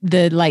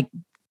the like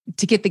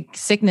to get the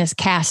sickness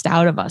cast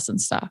out of us and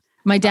stuff.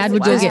 My dad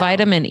would go get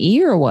vitamin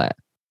E or what?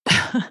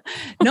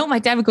 No, my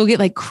dad would go get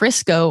like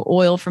Crisco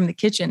oil from the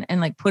kitchen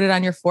and like put it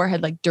on your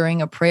forehead, like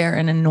during a prayer,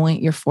 and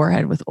anoint your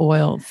forehead with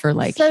oil for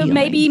like healing.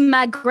 Maybe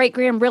my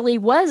great-grand really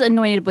was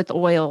anointed with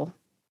oil.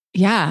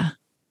 Yeah.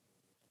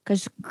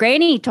 Because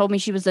Granny told me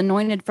she was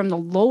anointed from the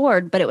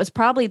Lord, but it was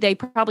they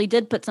probably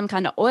did put some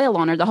kind of oil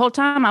on her. The whole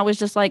time I was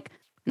just like,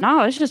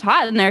 no, it's just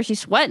hot in there. She's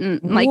sweating.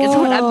 Like, it's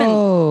what I've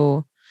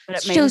been.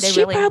 So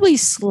she probably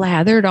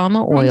slathered on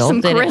the oil.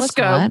 Some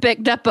Crisco,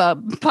 picked up a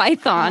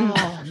python.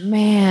 Oh,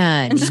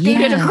 man. And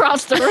scooted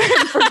across the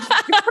room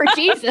for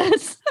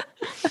Jesus.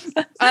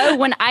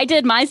 When I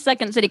did my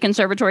Second City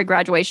Conservatory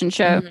graduation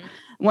show,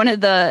 one of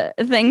the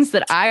things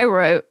that I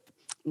wrote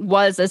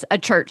was a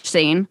church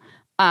scene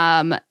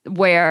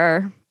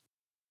where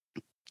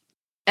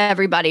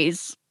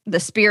the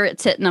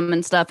spirit's hitting them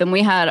and stuff. And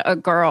we had a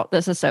girl,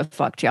 this is so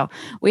fucked, y'all.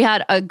 We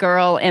had a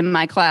girl in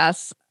my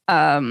class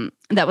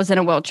that was in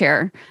a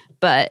wheelchair,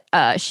 but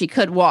she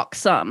could walk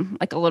some,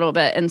 like a little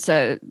bit. And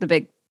so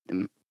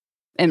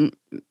and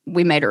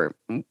we made her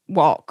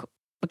walk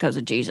because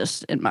of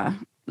Jesus in my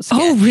sketch.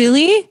 Oh,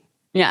 really?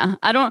 Yeah.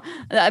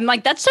 I'm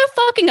like, that's so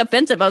fucking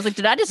offensive. I was like,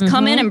 did I just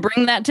come in and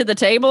bring that to the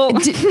table?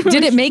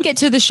 Did it make it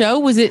to the show?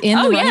 Was it in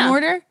the running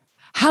order?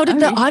 How did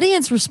the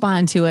audience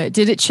respond to it?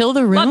 Did it chill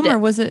the room or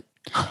was it?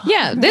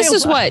 Yeah, this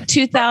is what,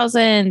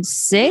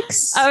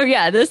 2006? Oh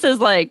yeah, this is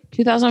like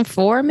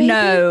 2004 maybe?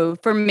 No,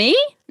 for me?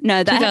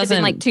 No, that had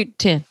been like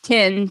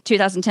 2010,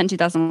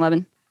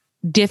 2011.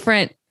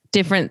 Different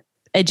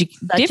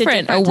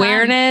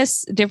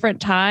awareness, different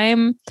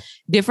time,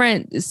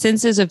 different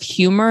senses of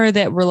humor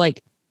that were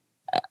like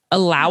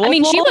allowable. I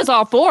mean, she was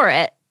all for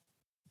it.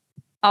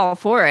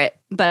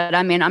 But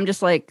I mean, I'm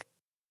just like,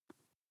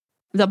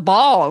 the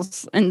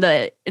balls and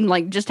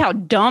like just how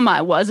dumb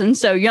I was and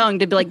so young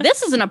to be like,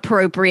 this is an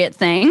appropriate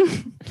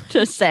thing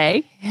to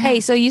say. Hey,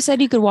 so you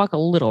said you could walk a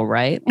little,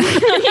 right?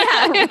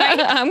 Yeah. Right?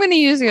 I'm going to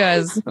use you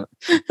as.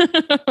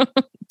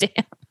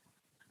 Damn.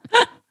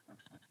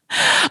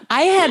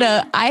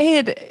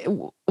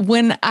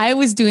 When I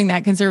was doing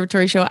that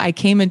conservatory show, I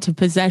came into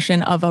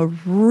possession of a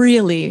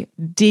really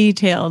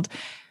detailed,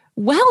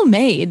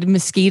 well-made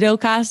mosquito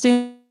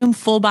costume.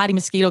 Full body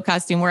mosquito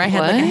costume where I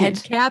had like a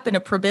head cap and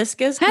a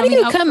proboscis. How do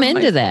you come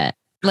into that?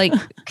 Like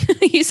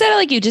you said,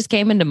 like you just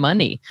came into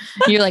money.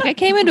 You're like, I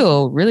came into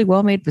a really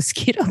well made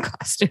mosquito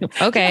costume.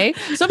 Okay.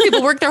 Some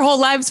people work their whole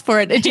lives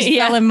for it. It just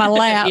fell in my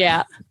lap.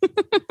 Yeah.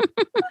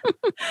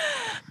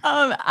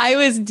 I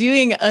was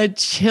doing a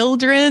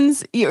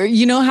children's,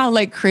 you know how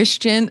like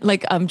Christian,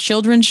 like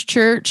children's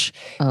church,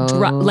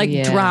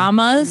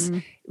 dramas.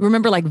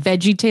 Remember like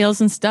Veggie Tales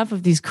and stuff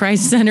of these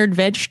Christ-centered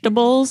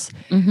vegetables?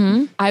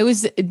 Mm-hmm. I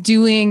was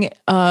doing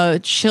a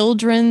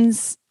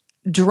children's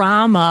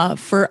drama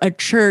for a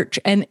church,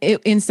 and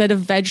instead of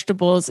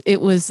vegetables, it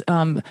was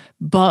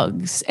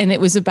bugs. And it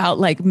was about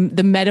like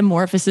the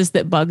metamorphosis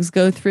that bugs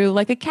go through.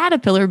 Like a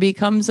caterpillar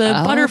becomes a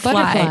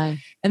butterfly.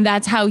 And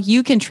that's how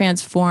you can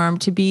transform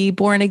to be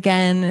born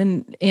again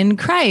and in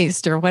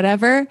Christ or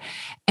whatever.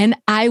 And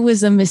I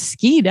was a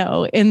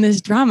mosquito in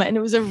this drama, and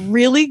it was a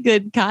really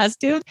good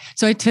costume.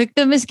 So I took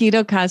the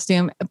mosquito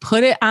costume,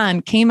 put it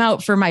on, came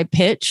out for my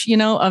pitch,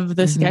 of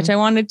the sketch I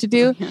wanted to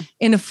do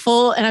in a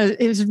full, and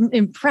it was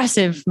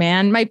impressive,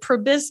 man. My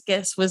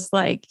proboscis was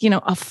like,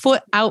 a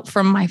foot out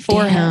from my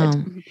forehead.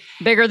 Damn.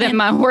 Bigger than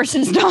my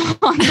horse's dog.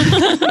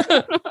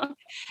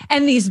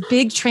 And these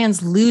big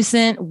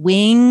translucent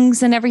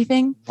wings and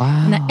everything.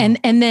 Wow. And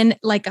then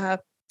like a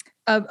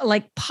a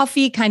like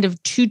puffy kind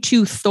of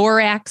tutu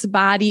thorax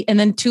body, and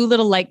then two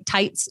little like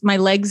tights. My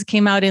legs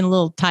came out in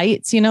little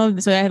tights, so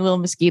I had little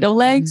mosquito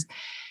legs.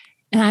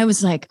 And I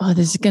was like, oh,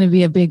 this is going to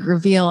be a big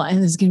reveal and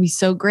this is going to be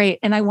so great.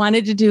 And I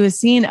wanted to do a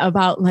scene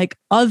about like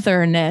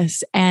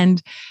otherness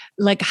and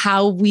like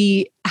how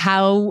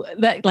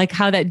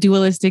that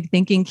dualistic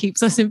thinking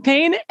keeps us in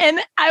pain. And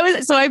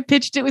I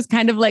pitched it was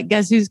kind of like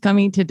Guess Who's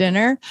Coming to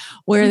Dinner,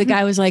 where the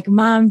guy was like,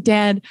 Mom,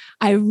 Dad,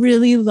 I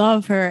really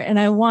love her and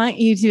I want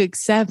you to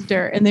accept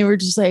her. And they were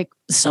just like,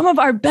 some of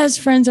our best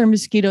friends are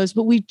mosquitoes,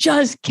 but we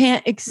just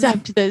can't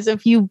accept this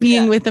of you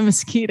being with a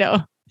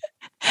mosquito.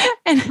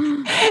 And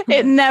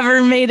it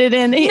never made it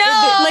in. It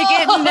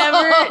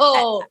never.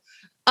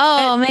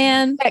 Oh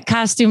man, that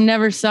costume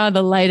never saw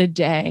the light of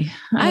day.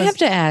 I have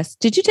to ask,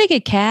 did you take a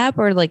cab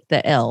or like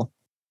the L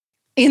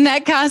in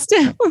that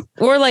costume?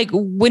 Or like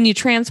when you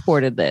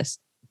transported this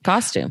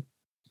costume?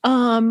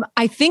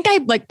 I think I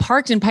like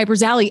parked in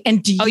Piper's Alley.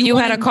 And you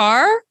had a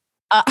car?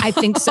 I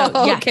think so.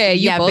 Yeah. Okay.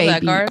 You both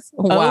had cars?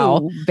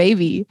 Wow.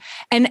 Baby.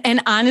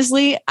 And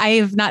honestly, I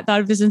have not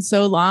thought of this in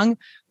so long.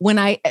 When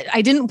I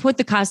didn't put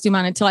the costume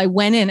on until I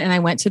went in and I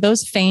went to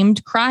those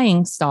famed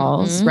crying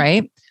stalls,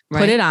 right?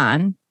 Put it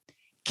on,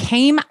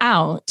 came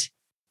out,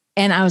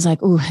 and I was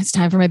like, ooh, it's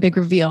time for my big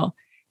reveal.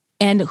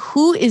 And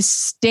who is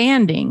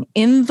standing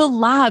in the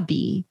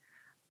lobby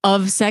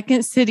of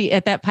Second City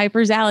at that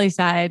Piper's Alley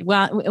side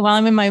while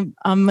I'm in my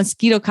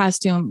mosquito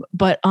costume?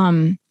 But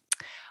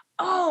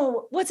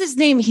what's his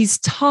name? He's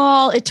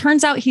tall. It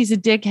turns out he's a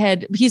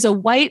dickhead. He's a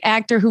white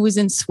actor who was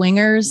in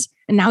Swingers,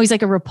 and now he's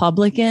like a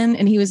Republican,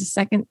 and he was a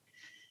Second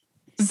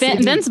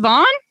City. Vince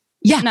Vaughn?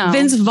 Yeah, no.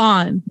 Vince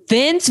Vaughn.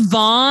 Vince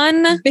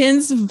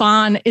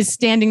Vaughn is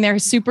standing there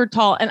super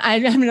tall, and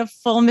I'm in a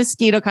full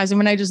mosquito costume,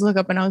 and I just look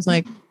up and I was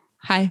like,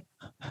 hi.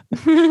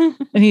 And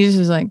he just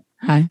was like,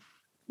 hi.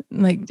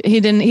 Like he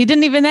didn't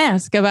even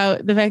ask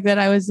about the fact that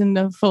I was in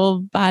the full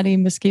body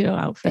mosquito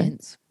outfit.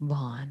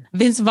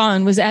 Vince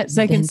Vaughn was at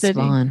Second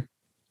City.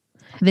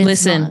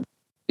 Listen,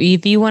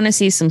 if you want to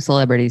see some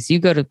celebrities, you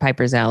go to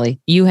Piper's Alley.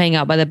 You hang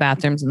out by the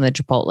bathrooms in the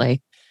Chipotle.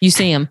 You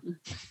see them.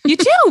 You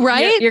do,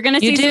 right? You're going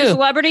to see some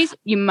celebrities.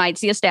 You might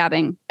see a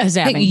stabbing.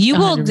 You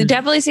will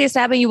definitely see a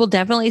stabbing. You will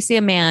definitely see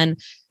a man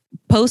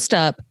post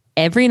up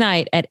every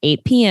night at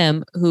 8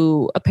 p.m.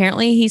 who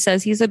apparently he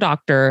says he's a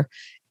doctor,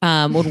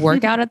 would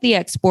work out at the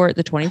Export,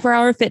 the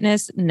 24-hour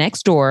fitness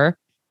next door,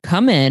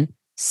 come in,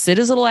 sit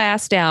his little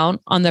ass down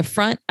on the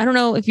front. I don't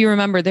know if you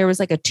remember, there was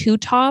like a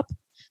two-top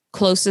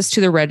closest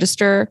to the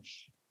register.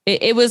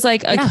 It was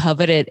like a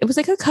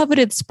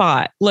coveted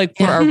spot, like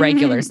for our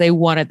regulars. They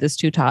wanted this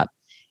two-top.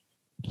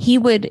 He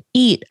would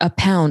eat a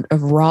pound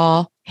of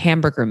raw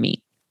hamburger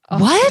meat.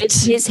 What?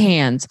 With his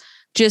hands,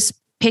 just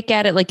pick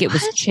at it like it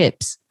was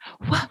chips.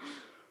 What?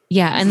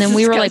 Yeah. And then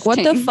we were like,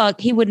 what the fuck?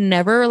 He would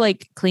never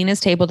like clean his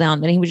table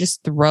down. Then he would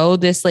just throw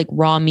this like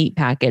raw meat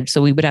package.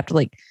 So we would have to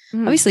like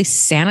obviously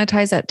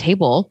sanitize that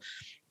table,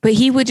 but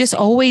he would just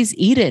always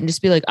eat it and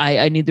just be like,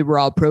 I need the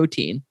raw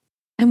protein.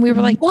 And we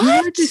were like,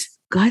 what? You're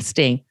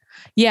disgusting.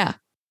 Yeah.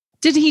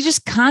 Did he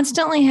just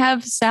constantly have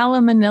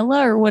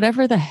salmonella or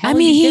whatever the hell? I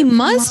mean, he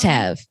must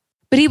have,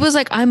 but he was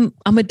like, I'm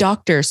a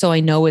doctor, so I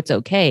know it's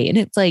okay. And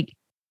it's like,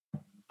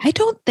 I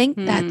don't think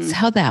that's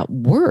how that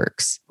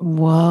works.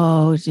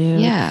 Whoa, dude.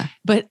 Yeah.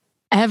 But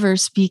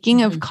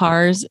speaking of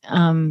cars,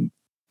 in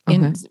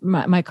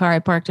my car, I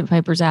parked at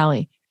Piper's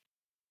Alley.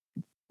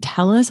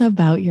 Tell us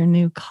about your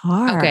new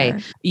car. Okay.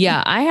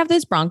 Yeah. I have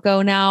this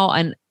Bronco now,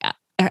 and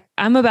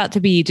I'm about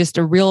to be just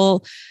a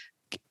real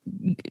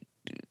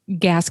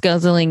gas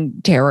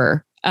guzzling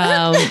terror.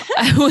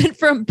 I went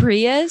from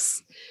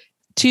Prius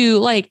to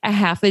like a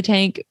half a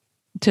tank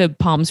to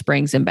Palm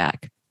Springs and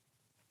back,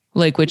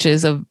 like, which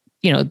is a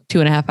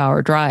 2.5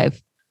 hour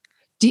drive.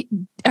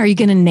 Are you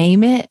going to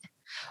name it?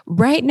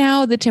 Right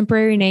now, the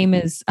temporary name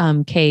is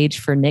Cage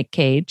for Nick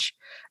Cage.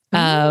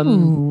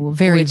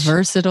 Very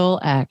versatile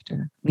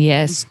actor.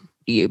 Yes.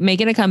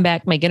 Making a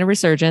comeback, making a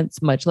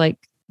resurgence, much like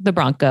the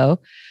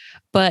Bronco.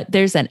 But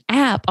there's an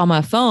app on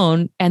my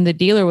phone, and the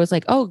dealer was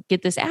like, oh,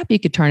 get this app. You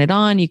could turn it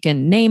on. You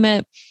can name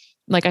it.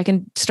 Like I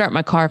can start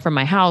my car from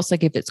my house,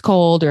 like if it's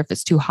cold or if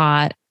it's too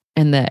hot,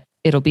 and that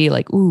it'll be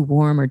like, ooh,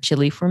 warm or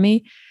chilly for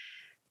me.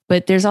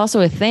 But there's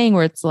also a thing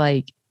where it's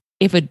like,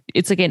 it's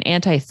like an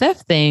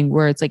anti-theft thing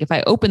where it's like, if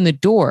I open the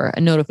door,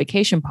 a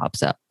notification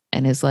pops up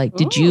and is like,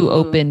 did you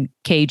open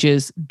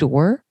Cage's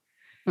door?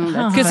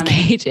 Because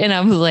Cage, and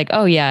I was like,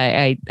 oh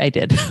yeah, I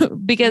did.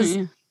 Because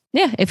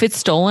if it's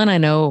stolen, I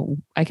know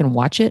I can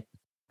watch it.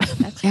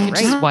 That's right.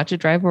 Just watch it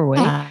drive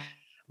away.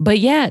 But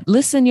yeah,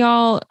 listen,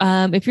 y'all,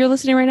 if you're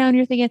listening right now and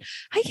you're thinking,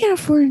 I can't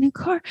afford a new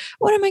car,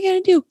 what am I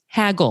going to do?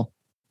 Haggle.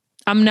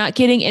 I'm not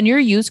kidding. And your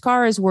used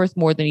car is worth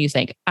more than you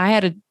think. I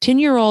had a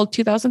 10-year-old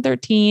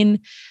 2013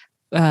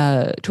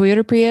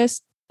 Toyota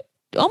Prius,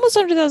 almost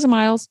 100,000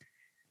 miles.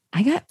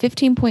 I got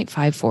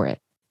 15.5 for it.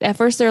 At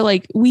first, they're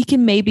like, we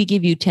can maybe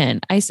give you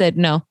 10. I said,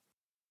 no.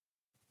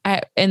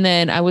 And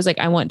then I was like,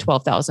 I want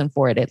 12,000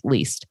 for it at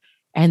least.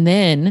 And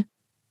then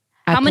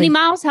How many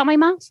miles?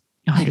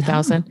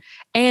 100,000.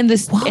 And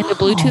this and the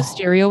Bluetooth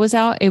stereo was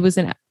out. It was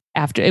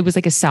it was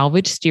like a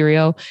salvage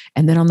stereo.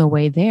 And then on the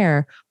way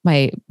there,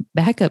 my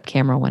backup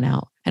camera went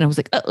out. And I was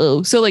like,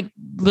 uh-oh. So like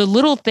the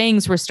little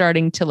things were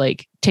starting to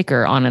like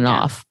ticker on and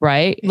off,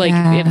 right? Like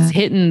it was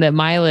hitting the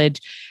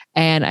mileage.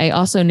 And I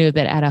also knew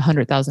that at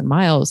 100,000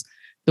 miles,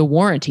 the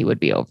warranty would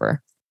be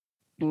over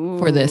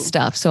for this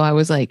stuff. So I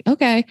was like,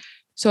 okay.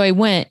 So I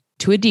went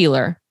to a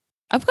dealer.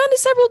 I've gone to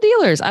several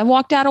dealers. I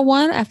walked out of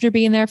one after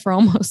being there for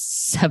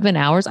almost 7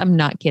 hours. I'm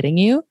not kidding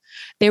you.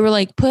 They were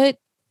like,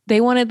 they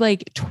wanted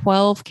like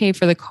 $12,000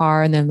 for the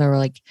car. And then they were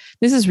like,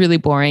 this is really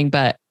boring,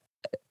 but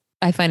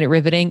I find it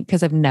riveting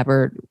because I've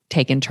never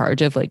taken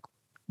charge of like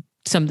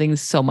something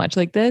so much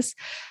like this.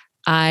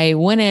 I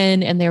went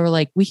in and they were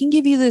like, we can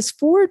give you this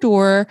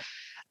 4-door.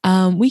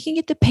 We can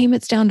get the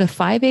payments down to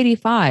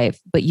 $585,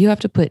 but you have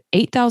to put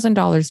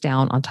 $8,000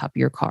 down on top of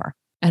your car.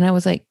 And I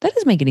was like, that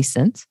doesn't make any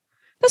sense.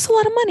 That's a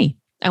lot of money.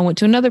 I went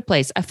to another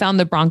place. I found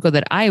the Bronco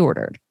that I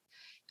ordered.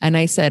 And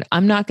I said,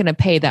 I'm not going to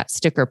pay that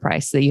sticker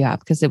price that you have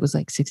because it was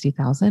like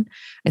 60,000.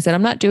 I said,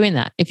 I'm not doing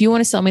that. If you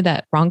want to sell me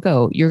that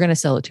Bronco, you're going to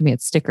sell it to me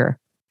at sticker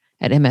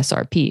at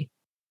MSRP.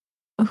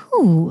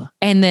 Ooh.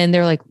 And then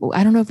they're like, well,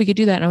 I don't know if we could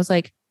do that. And I was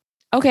like,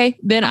 okay.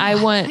 Then I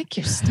went. I like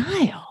your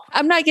style.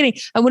 I'm not kidding.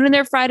 I went in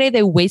there Friday.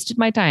 They wasted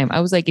my time. I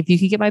was like, if you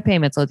can get my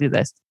payments, I'll do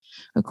this.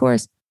 Of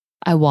course,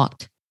 I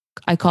walked.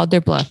 I called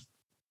their bluff.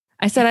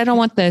 I said, I don't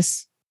want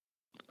this.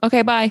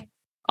 Okay, bye.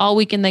 All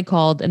weekend they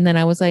called. And then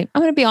I was like,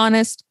 I'm going to be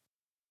honest.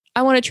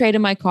 I want to trade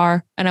in my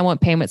car and I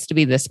want payments to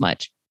be this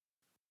much.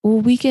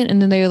 Well, weekend.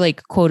 And then they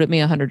like quoted me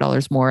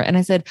 $100 more. And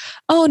I said,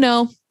 oh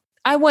no,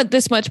 I want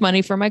this much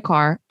money for my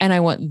car and I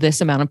want this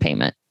amount of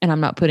payment. And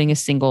I'm not putting a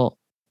single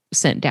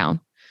cent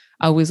down.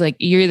 I was like,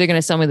 you're either going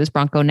to sell me this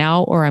Bronco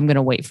now or I'm going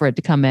to wait for it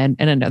to come in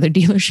and another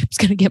dealership's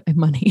going to get my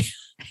money.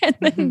 And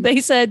then they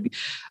said,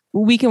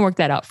 we can work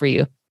that out for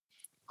you.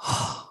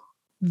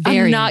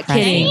 Very I'm not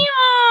kidding.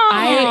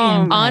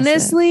 I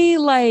honestly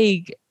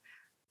like,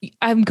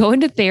 I'm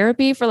going to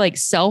therapy for like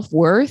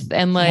self-worth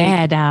and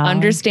like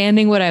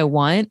understanding what I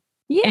want.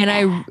 Yeah.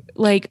 And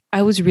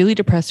I was really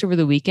depressed over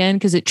the weekend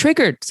because it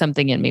triggered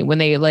something in me when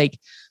they like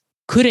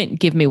couldn't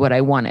give me what I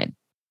wanted.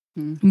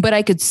 But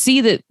I could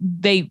see that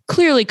they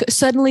clearly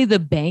suddenly the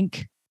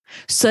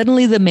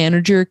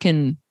manager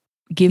can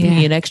give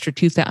me an extra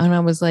 $2,000. And I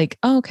was like,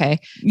 oh, okay,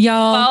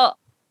 y'all.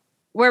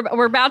 Well,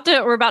 we're about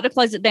to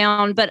close it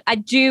down, but I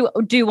do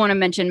want to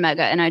mention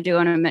Mega and I do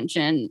want to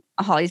mention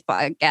Holly's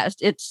podcast.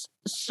 It's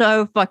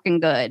so fucking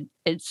good.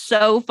 It's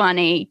so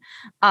funny.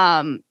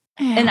 And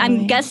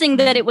I'm guessing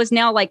that it was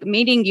now like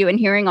meeting you and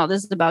hearing all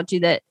this about you,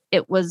 that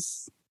it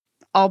was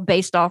all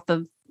based off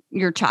of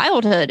your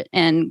childhood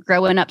and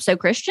growing up so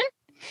Christian.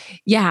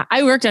 Yeah,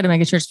 I worked at a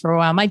mega church for a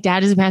while. My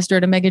dad is a pastor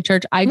at a mega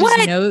church. I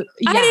just know.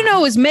 Yeah. I didn't know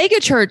it was mega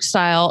church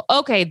style.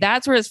 Okay,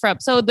 that's where it's from.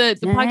 So the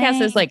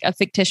podcast is like a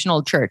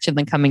fictional church and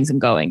the comings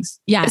and goings.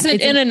 Yeah, it's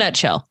in a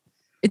nutshell.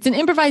 It's an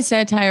improvised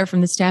satire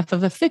from the staff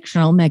of a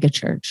fictional mega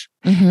church.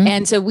 Mm-hmm.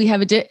 And so we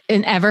have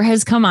and Ever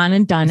has come on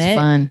and done it.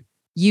 Fun.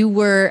 You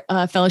were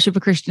a Fellowship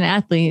of Christian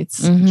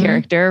Athletes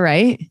character,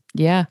 right?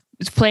 Yeah.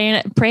 It's praying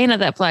at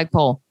that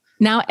flagpole.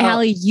 Now,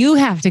 Allie, you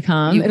have to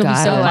come. It'll be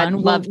so fun. I'd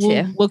love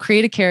to. We'll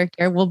create a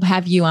character. We'll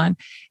have you on.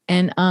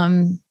 And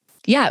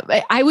yeah,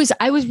 I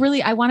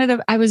really wanted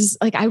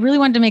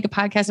to make a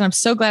podcast, and I'm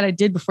so glad I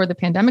did before the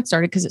pandemic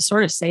started because it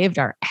sort of saved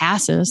our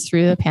asses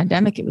through the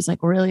pandemic. It was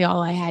like really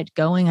all I had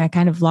going. I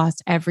kind of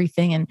lost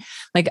everything, and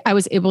like I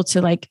was able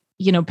to like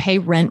pay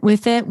rent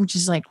with it, which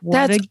is like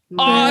that's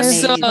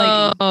awesome.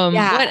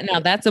 Now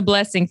that's a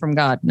blessing from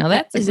God. Now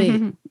that's a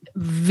God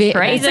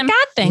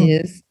thing.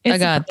 It's a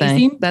God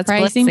thing. That's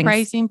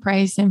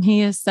praise him.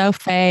 He is so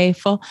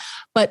faithful.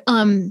 But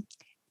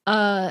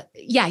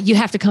yeah, you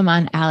have to come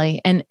on, Allie.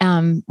 And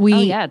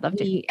we I'd love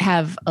to. We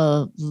have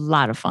a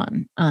lot of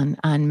fun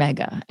on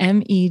Mega,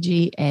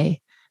 MEGA,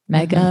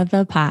 Mega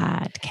the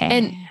podcast.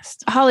 And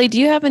Holly, do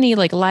you have any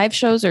like live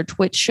shows or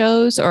Twitch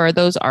shows, or are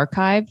those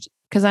archived?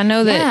 Because I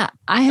know that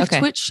I have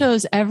Twitch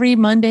shows every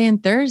Monday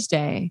and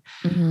Thursday.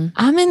 Mm-hmm.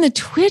 I'm in the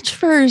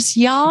Twitchverse,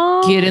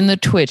 y'all. Get in the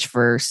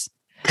Twitchverse.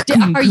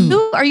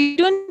 Are you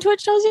doing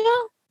Twitch shows,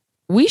 y'all?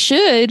 We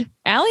should.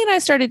 Allie and I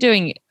started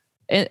doing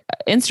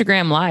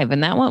Instagram Live,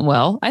 and that went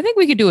well. I think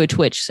we could do a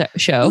Twitch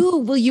show. Ooh,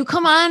 will you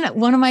come on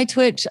one of my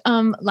Twitch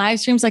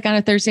live streams, like on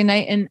a Thursday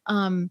night,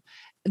 and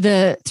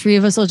the three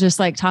of us will just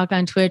like talk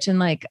on Twitch and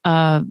like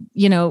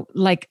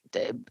like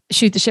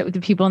shoot the shit with the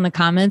people in the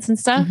comments and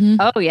stuff. Mm-hmm.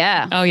 Oh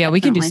yeah, definitely.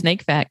 We can do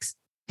snake facts.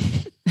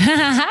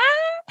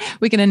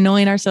 We can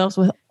anoint ourselves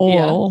with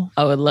oil.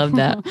 Yeah. I would love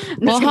that.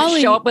 Well,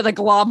 Holly, show up with a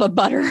glob of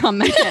butter on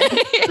my head.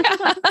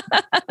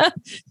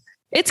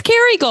 It's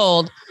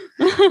Kerrygold.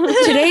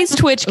 Today's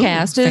Twitch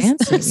cast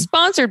is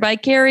sponsored by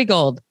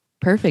Kerrygold.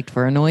 Perfect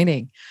for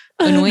anointing.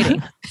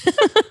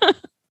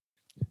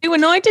 Too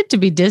anointed to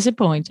be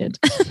disappointed.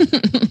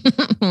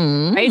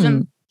 Praise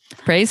him.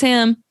 Praise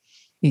him.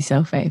 He's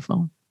so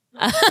faithful.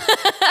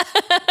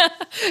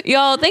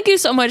 Y'all, thank you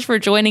so much for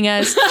joining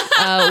us.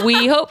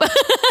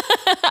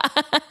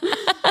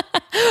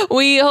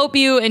 We we hope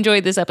you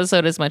enjoyed this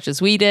episode as much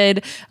as we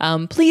did.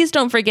 Please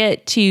don't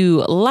forget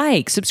to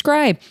like,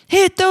 subscribe,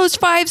 hit those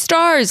 5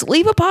 stars,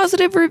 leave a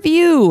positive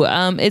review.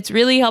 It's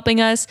really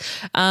helping us.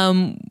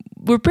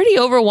 We're pretty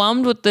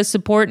overwhelmed with the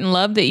support and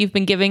love that you've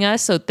been giving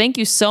us. So thank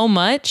you so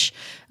much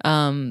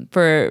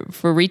for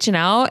reaching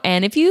out.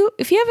 And if you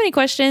have any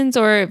questions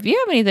or if you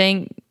have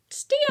anything,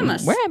 just DM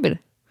us. We're happy to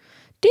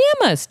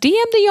DM us.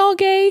 DM the Y'all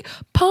Gay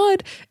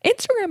Pod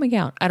Instagram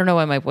account. I don't know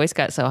why my voice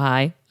got so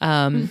high.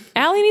 Allie,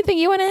 anything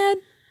you want to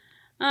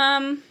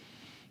add?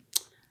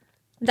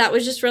 That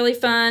was just really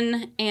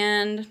fun,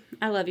 and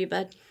I love you,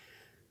 bud.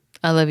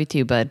 I love you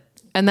too, bud.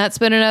 And that's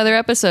been another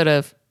episode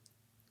of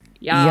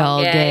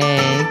Y'all Gay.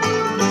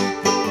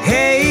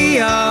 Hey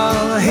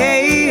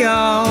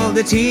y'all,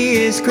 the tea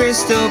is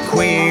crystal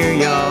clear,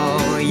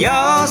 y'all.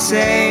 Y'all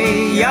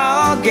say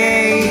y'all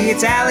gay,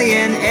 it's Allie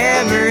and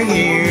Ever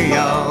here,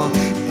 y'all.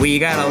 We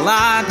got a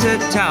lot to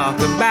talk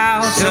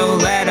about, so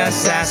let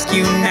us ask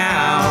you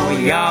now,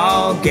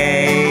 y'all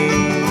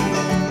gay?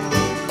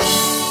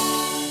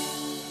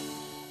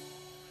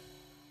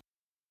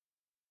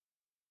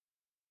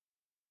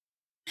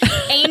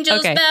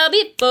 Angels bow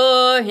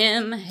before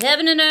him,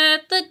 heaven and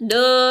earth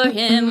adore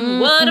him.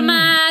 What a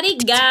mighty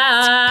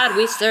God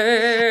we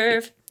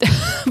serve.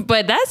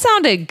 But that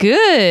sounded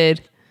good.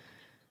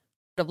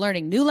 Of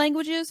learning new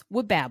languages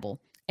with Babbel.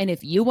 And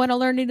if you want to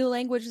learn a new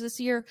language this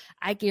year,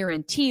 I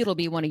guarantee it'll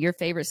be one of your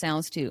favorite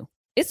sounds too.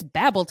 It's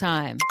Babbel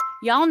time.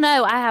 Y'all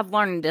know I have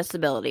learning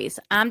disabilities.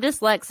 I'm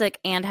dyslexic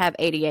and have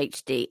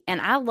ADHD.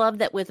 And I love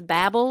that with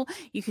Babbel,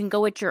 you can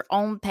go at your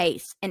own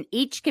pace. And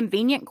each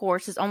convenient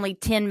course is only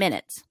 10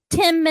 minutes.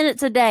 10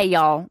 minutes a day,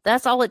 y'all.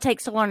 That's all it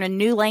takes to learn a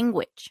new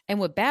language. And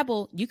with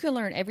Babbel, you can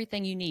learn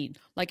everything you need,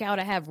 like how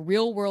to have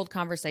real-world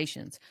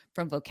conversations,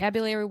 from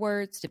vocabulary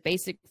words to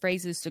basic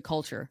phrases to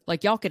culture.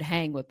 Like y'all could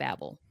hang with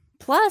Babbel.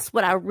 Plus,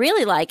 what I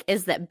really like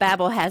is that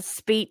Babbel has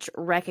speech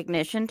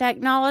recognition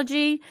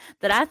technology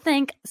that I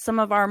think some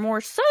of our more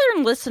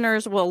Southern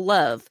listeners will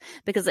love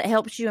because it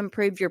helps you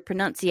improve your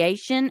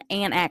pronunciation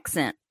and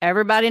accent.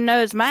 Everybody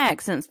knows my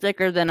accent's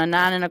thicker than a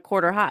 9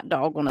 1/4 hot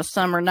dog on a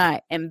summer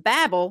night, and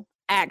Babbel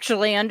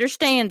actually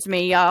understands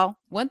me, y'all.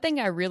 One thing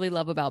I really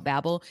love about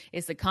Babbel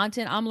is the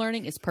content I'm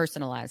learning is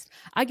personalized.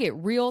 I get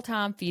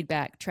real-time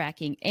feedback,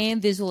 tracking,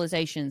 and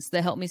visualizations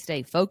that help me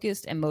stay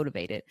focused and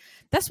motivated.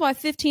 That's why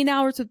 15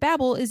 hours with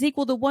Babbel is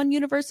equal to 1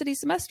 university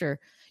semester.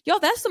 Y'all,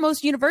 that's the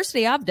most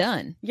university I've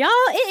done. Y'all,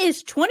 it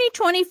is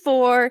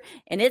 2024,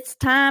 and it's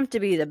time to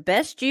be the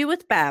best you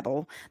with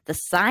Babbel, the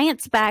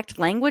science-backed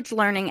language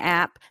learning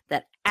app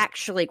that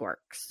actually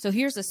works. So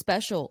here's a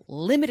special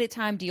limited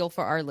time deal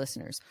for our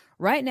listeners.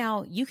 Right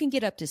now, you can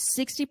get up to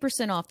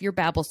 60% off your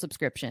Babbel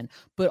subscription,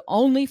 but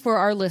only for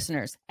our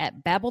listeners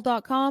at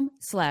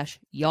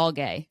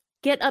babbel.com/y'allgay.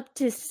 Get up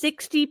to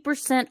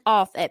 60%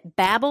 off at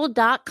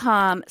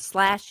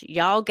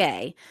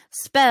babbel.com/y'allgay,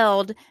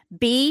 spelled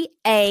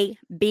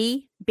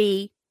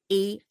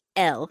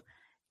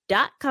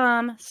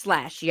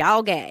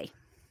BABBEL.com/y'allgay.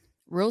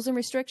 Rules and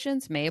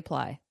restrictions may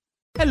apply.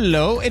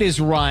 Hello, it is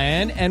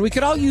Ryan, and we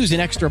could all use an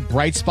extra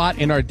bright spot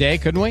in our day,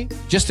 couldn't we?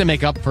 Just to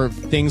make up for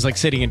things like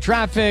sitting in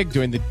traffic,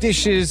 doing the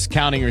dishes,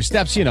 counting your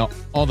steps, you know,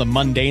 all the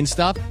mundane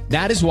stuff.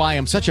 That is why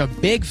I'm such a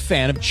big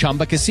fan of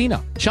Chumba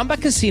Casino. Chumba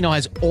Casino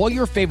has all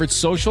your favorite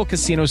social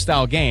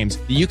casino-style games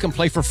that you can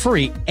play for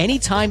free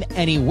anytime,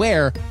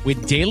 anywhere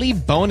with daily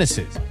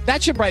bonuses.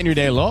 That should brighten your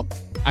day a little.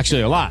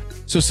 Actually, a lot.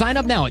 So sign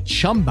up now at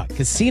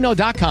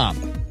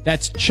ChumbaCasino.com.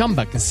 That's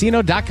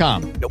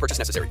ChumbaCasino.com. No purchase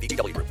necessary.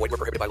 VGW Group. Void where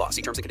prohibited by law.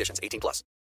 See terms and conditions. 18+.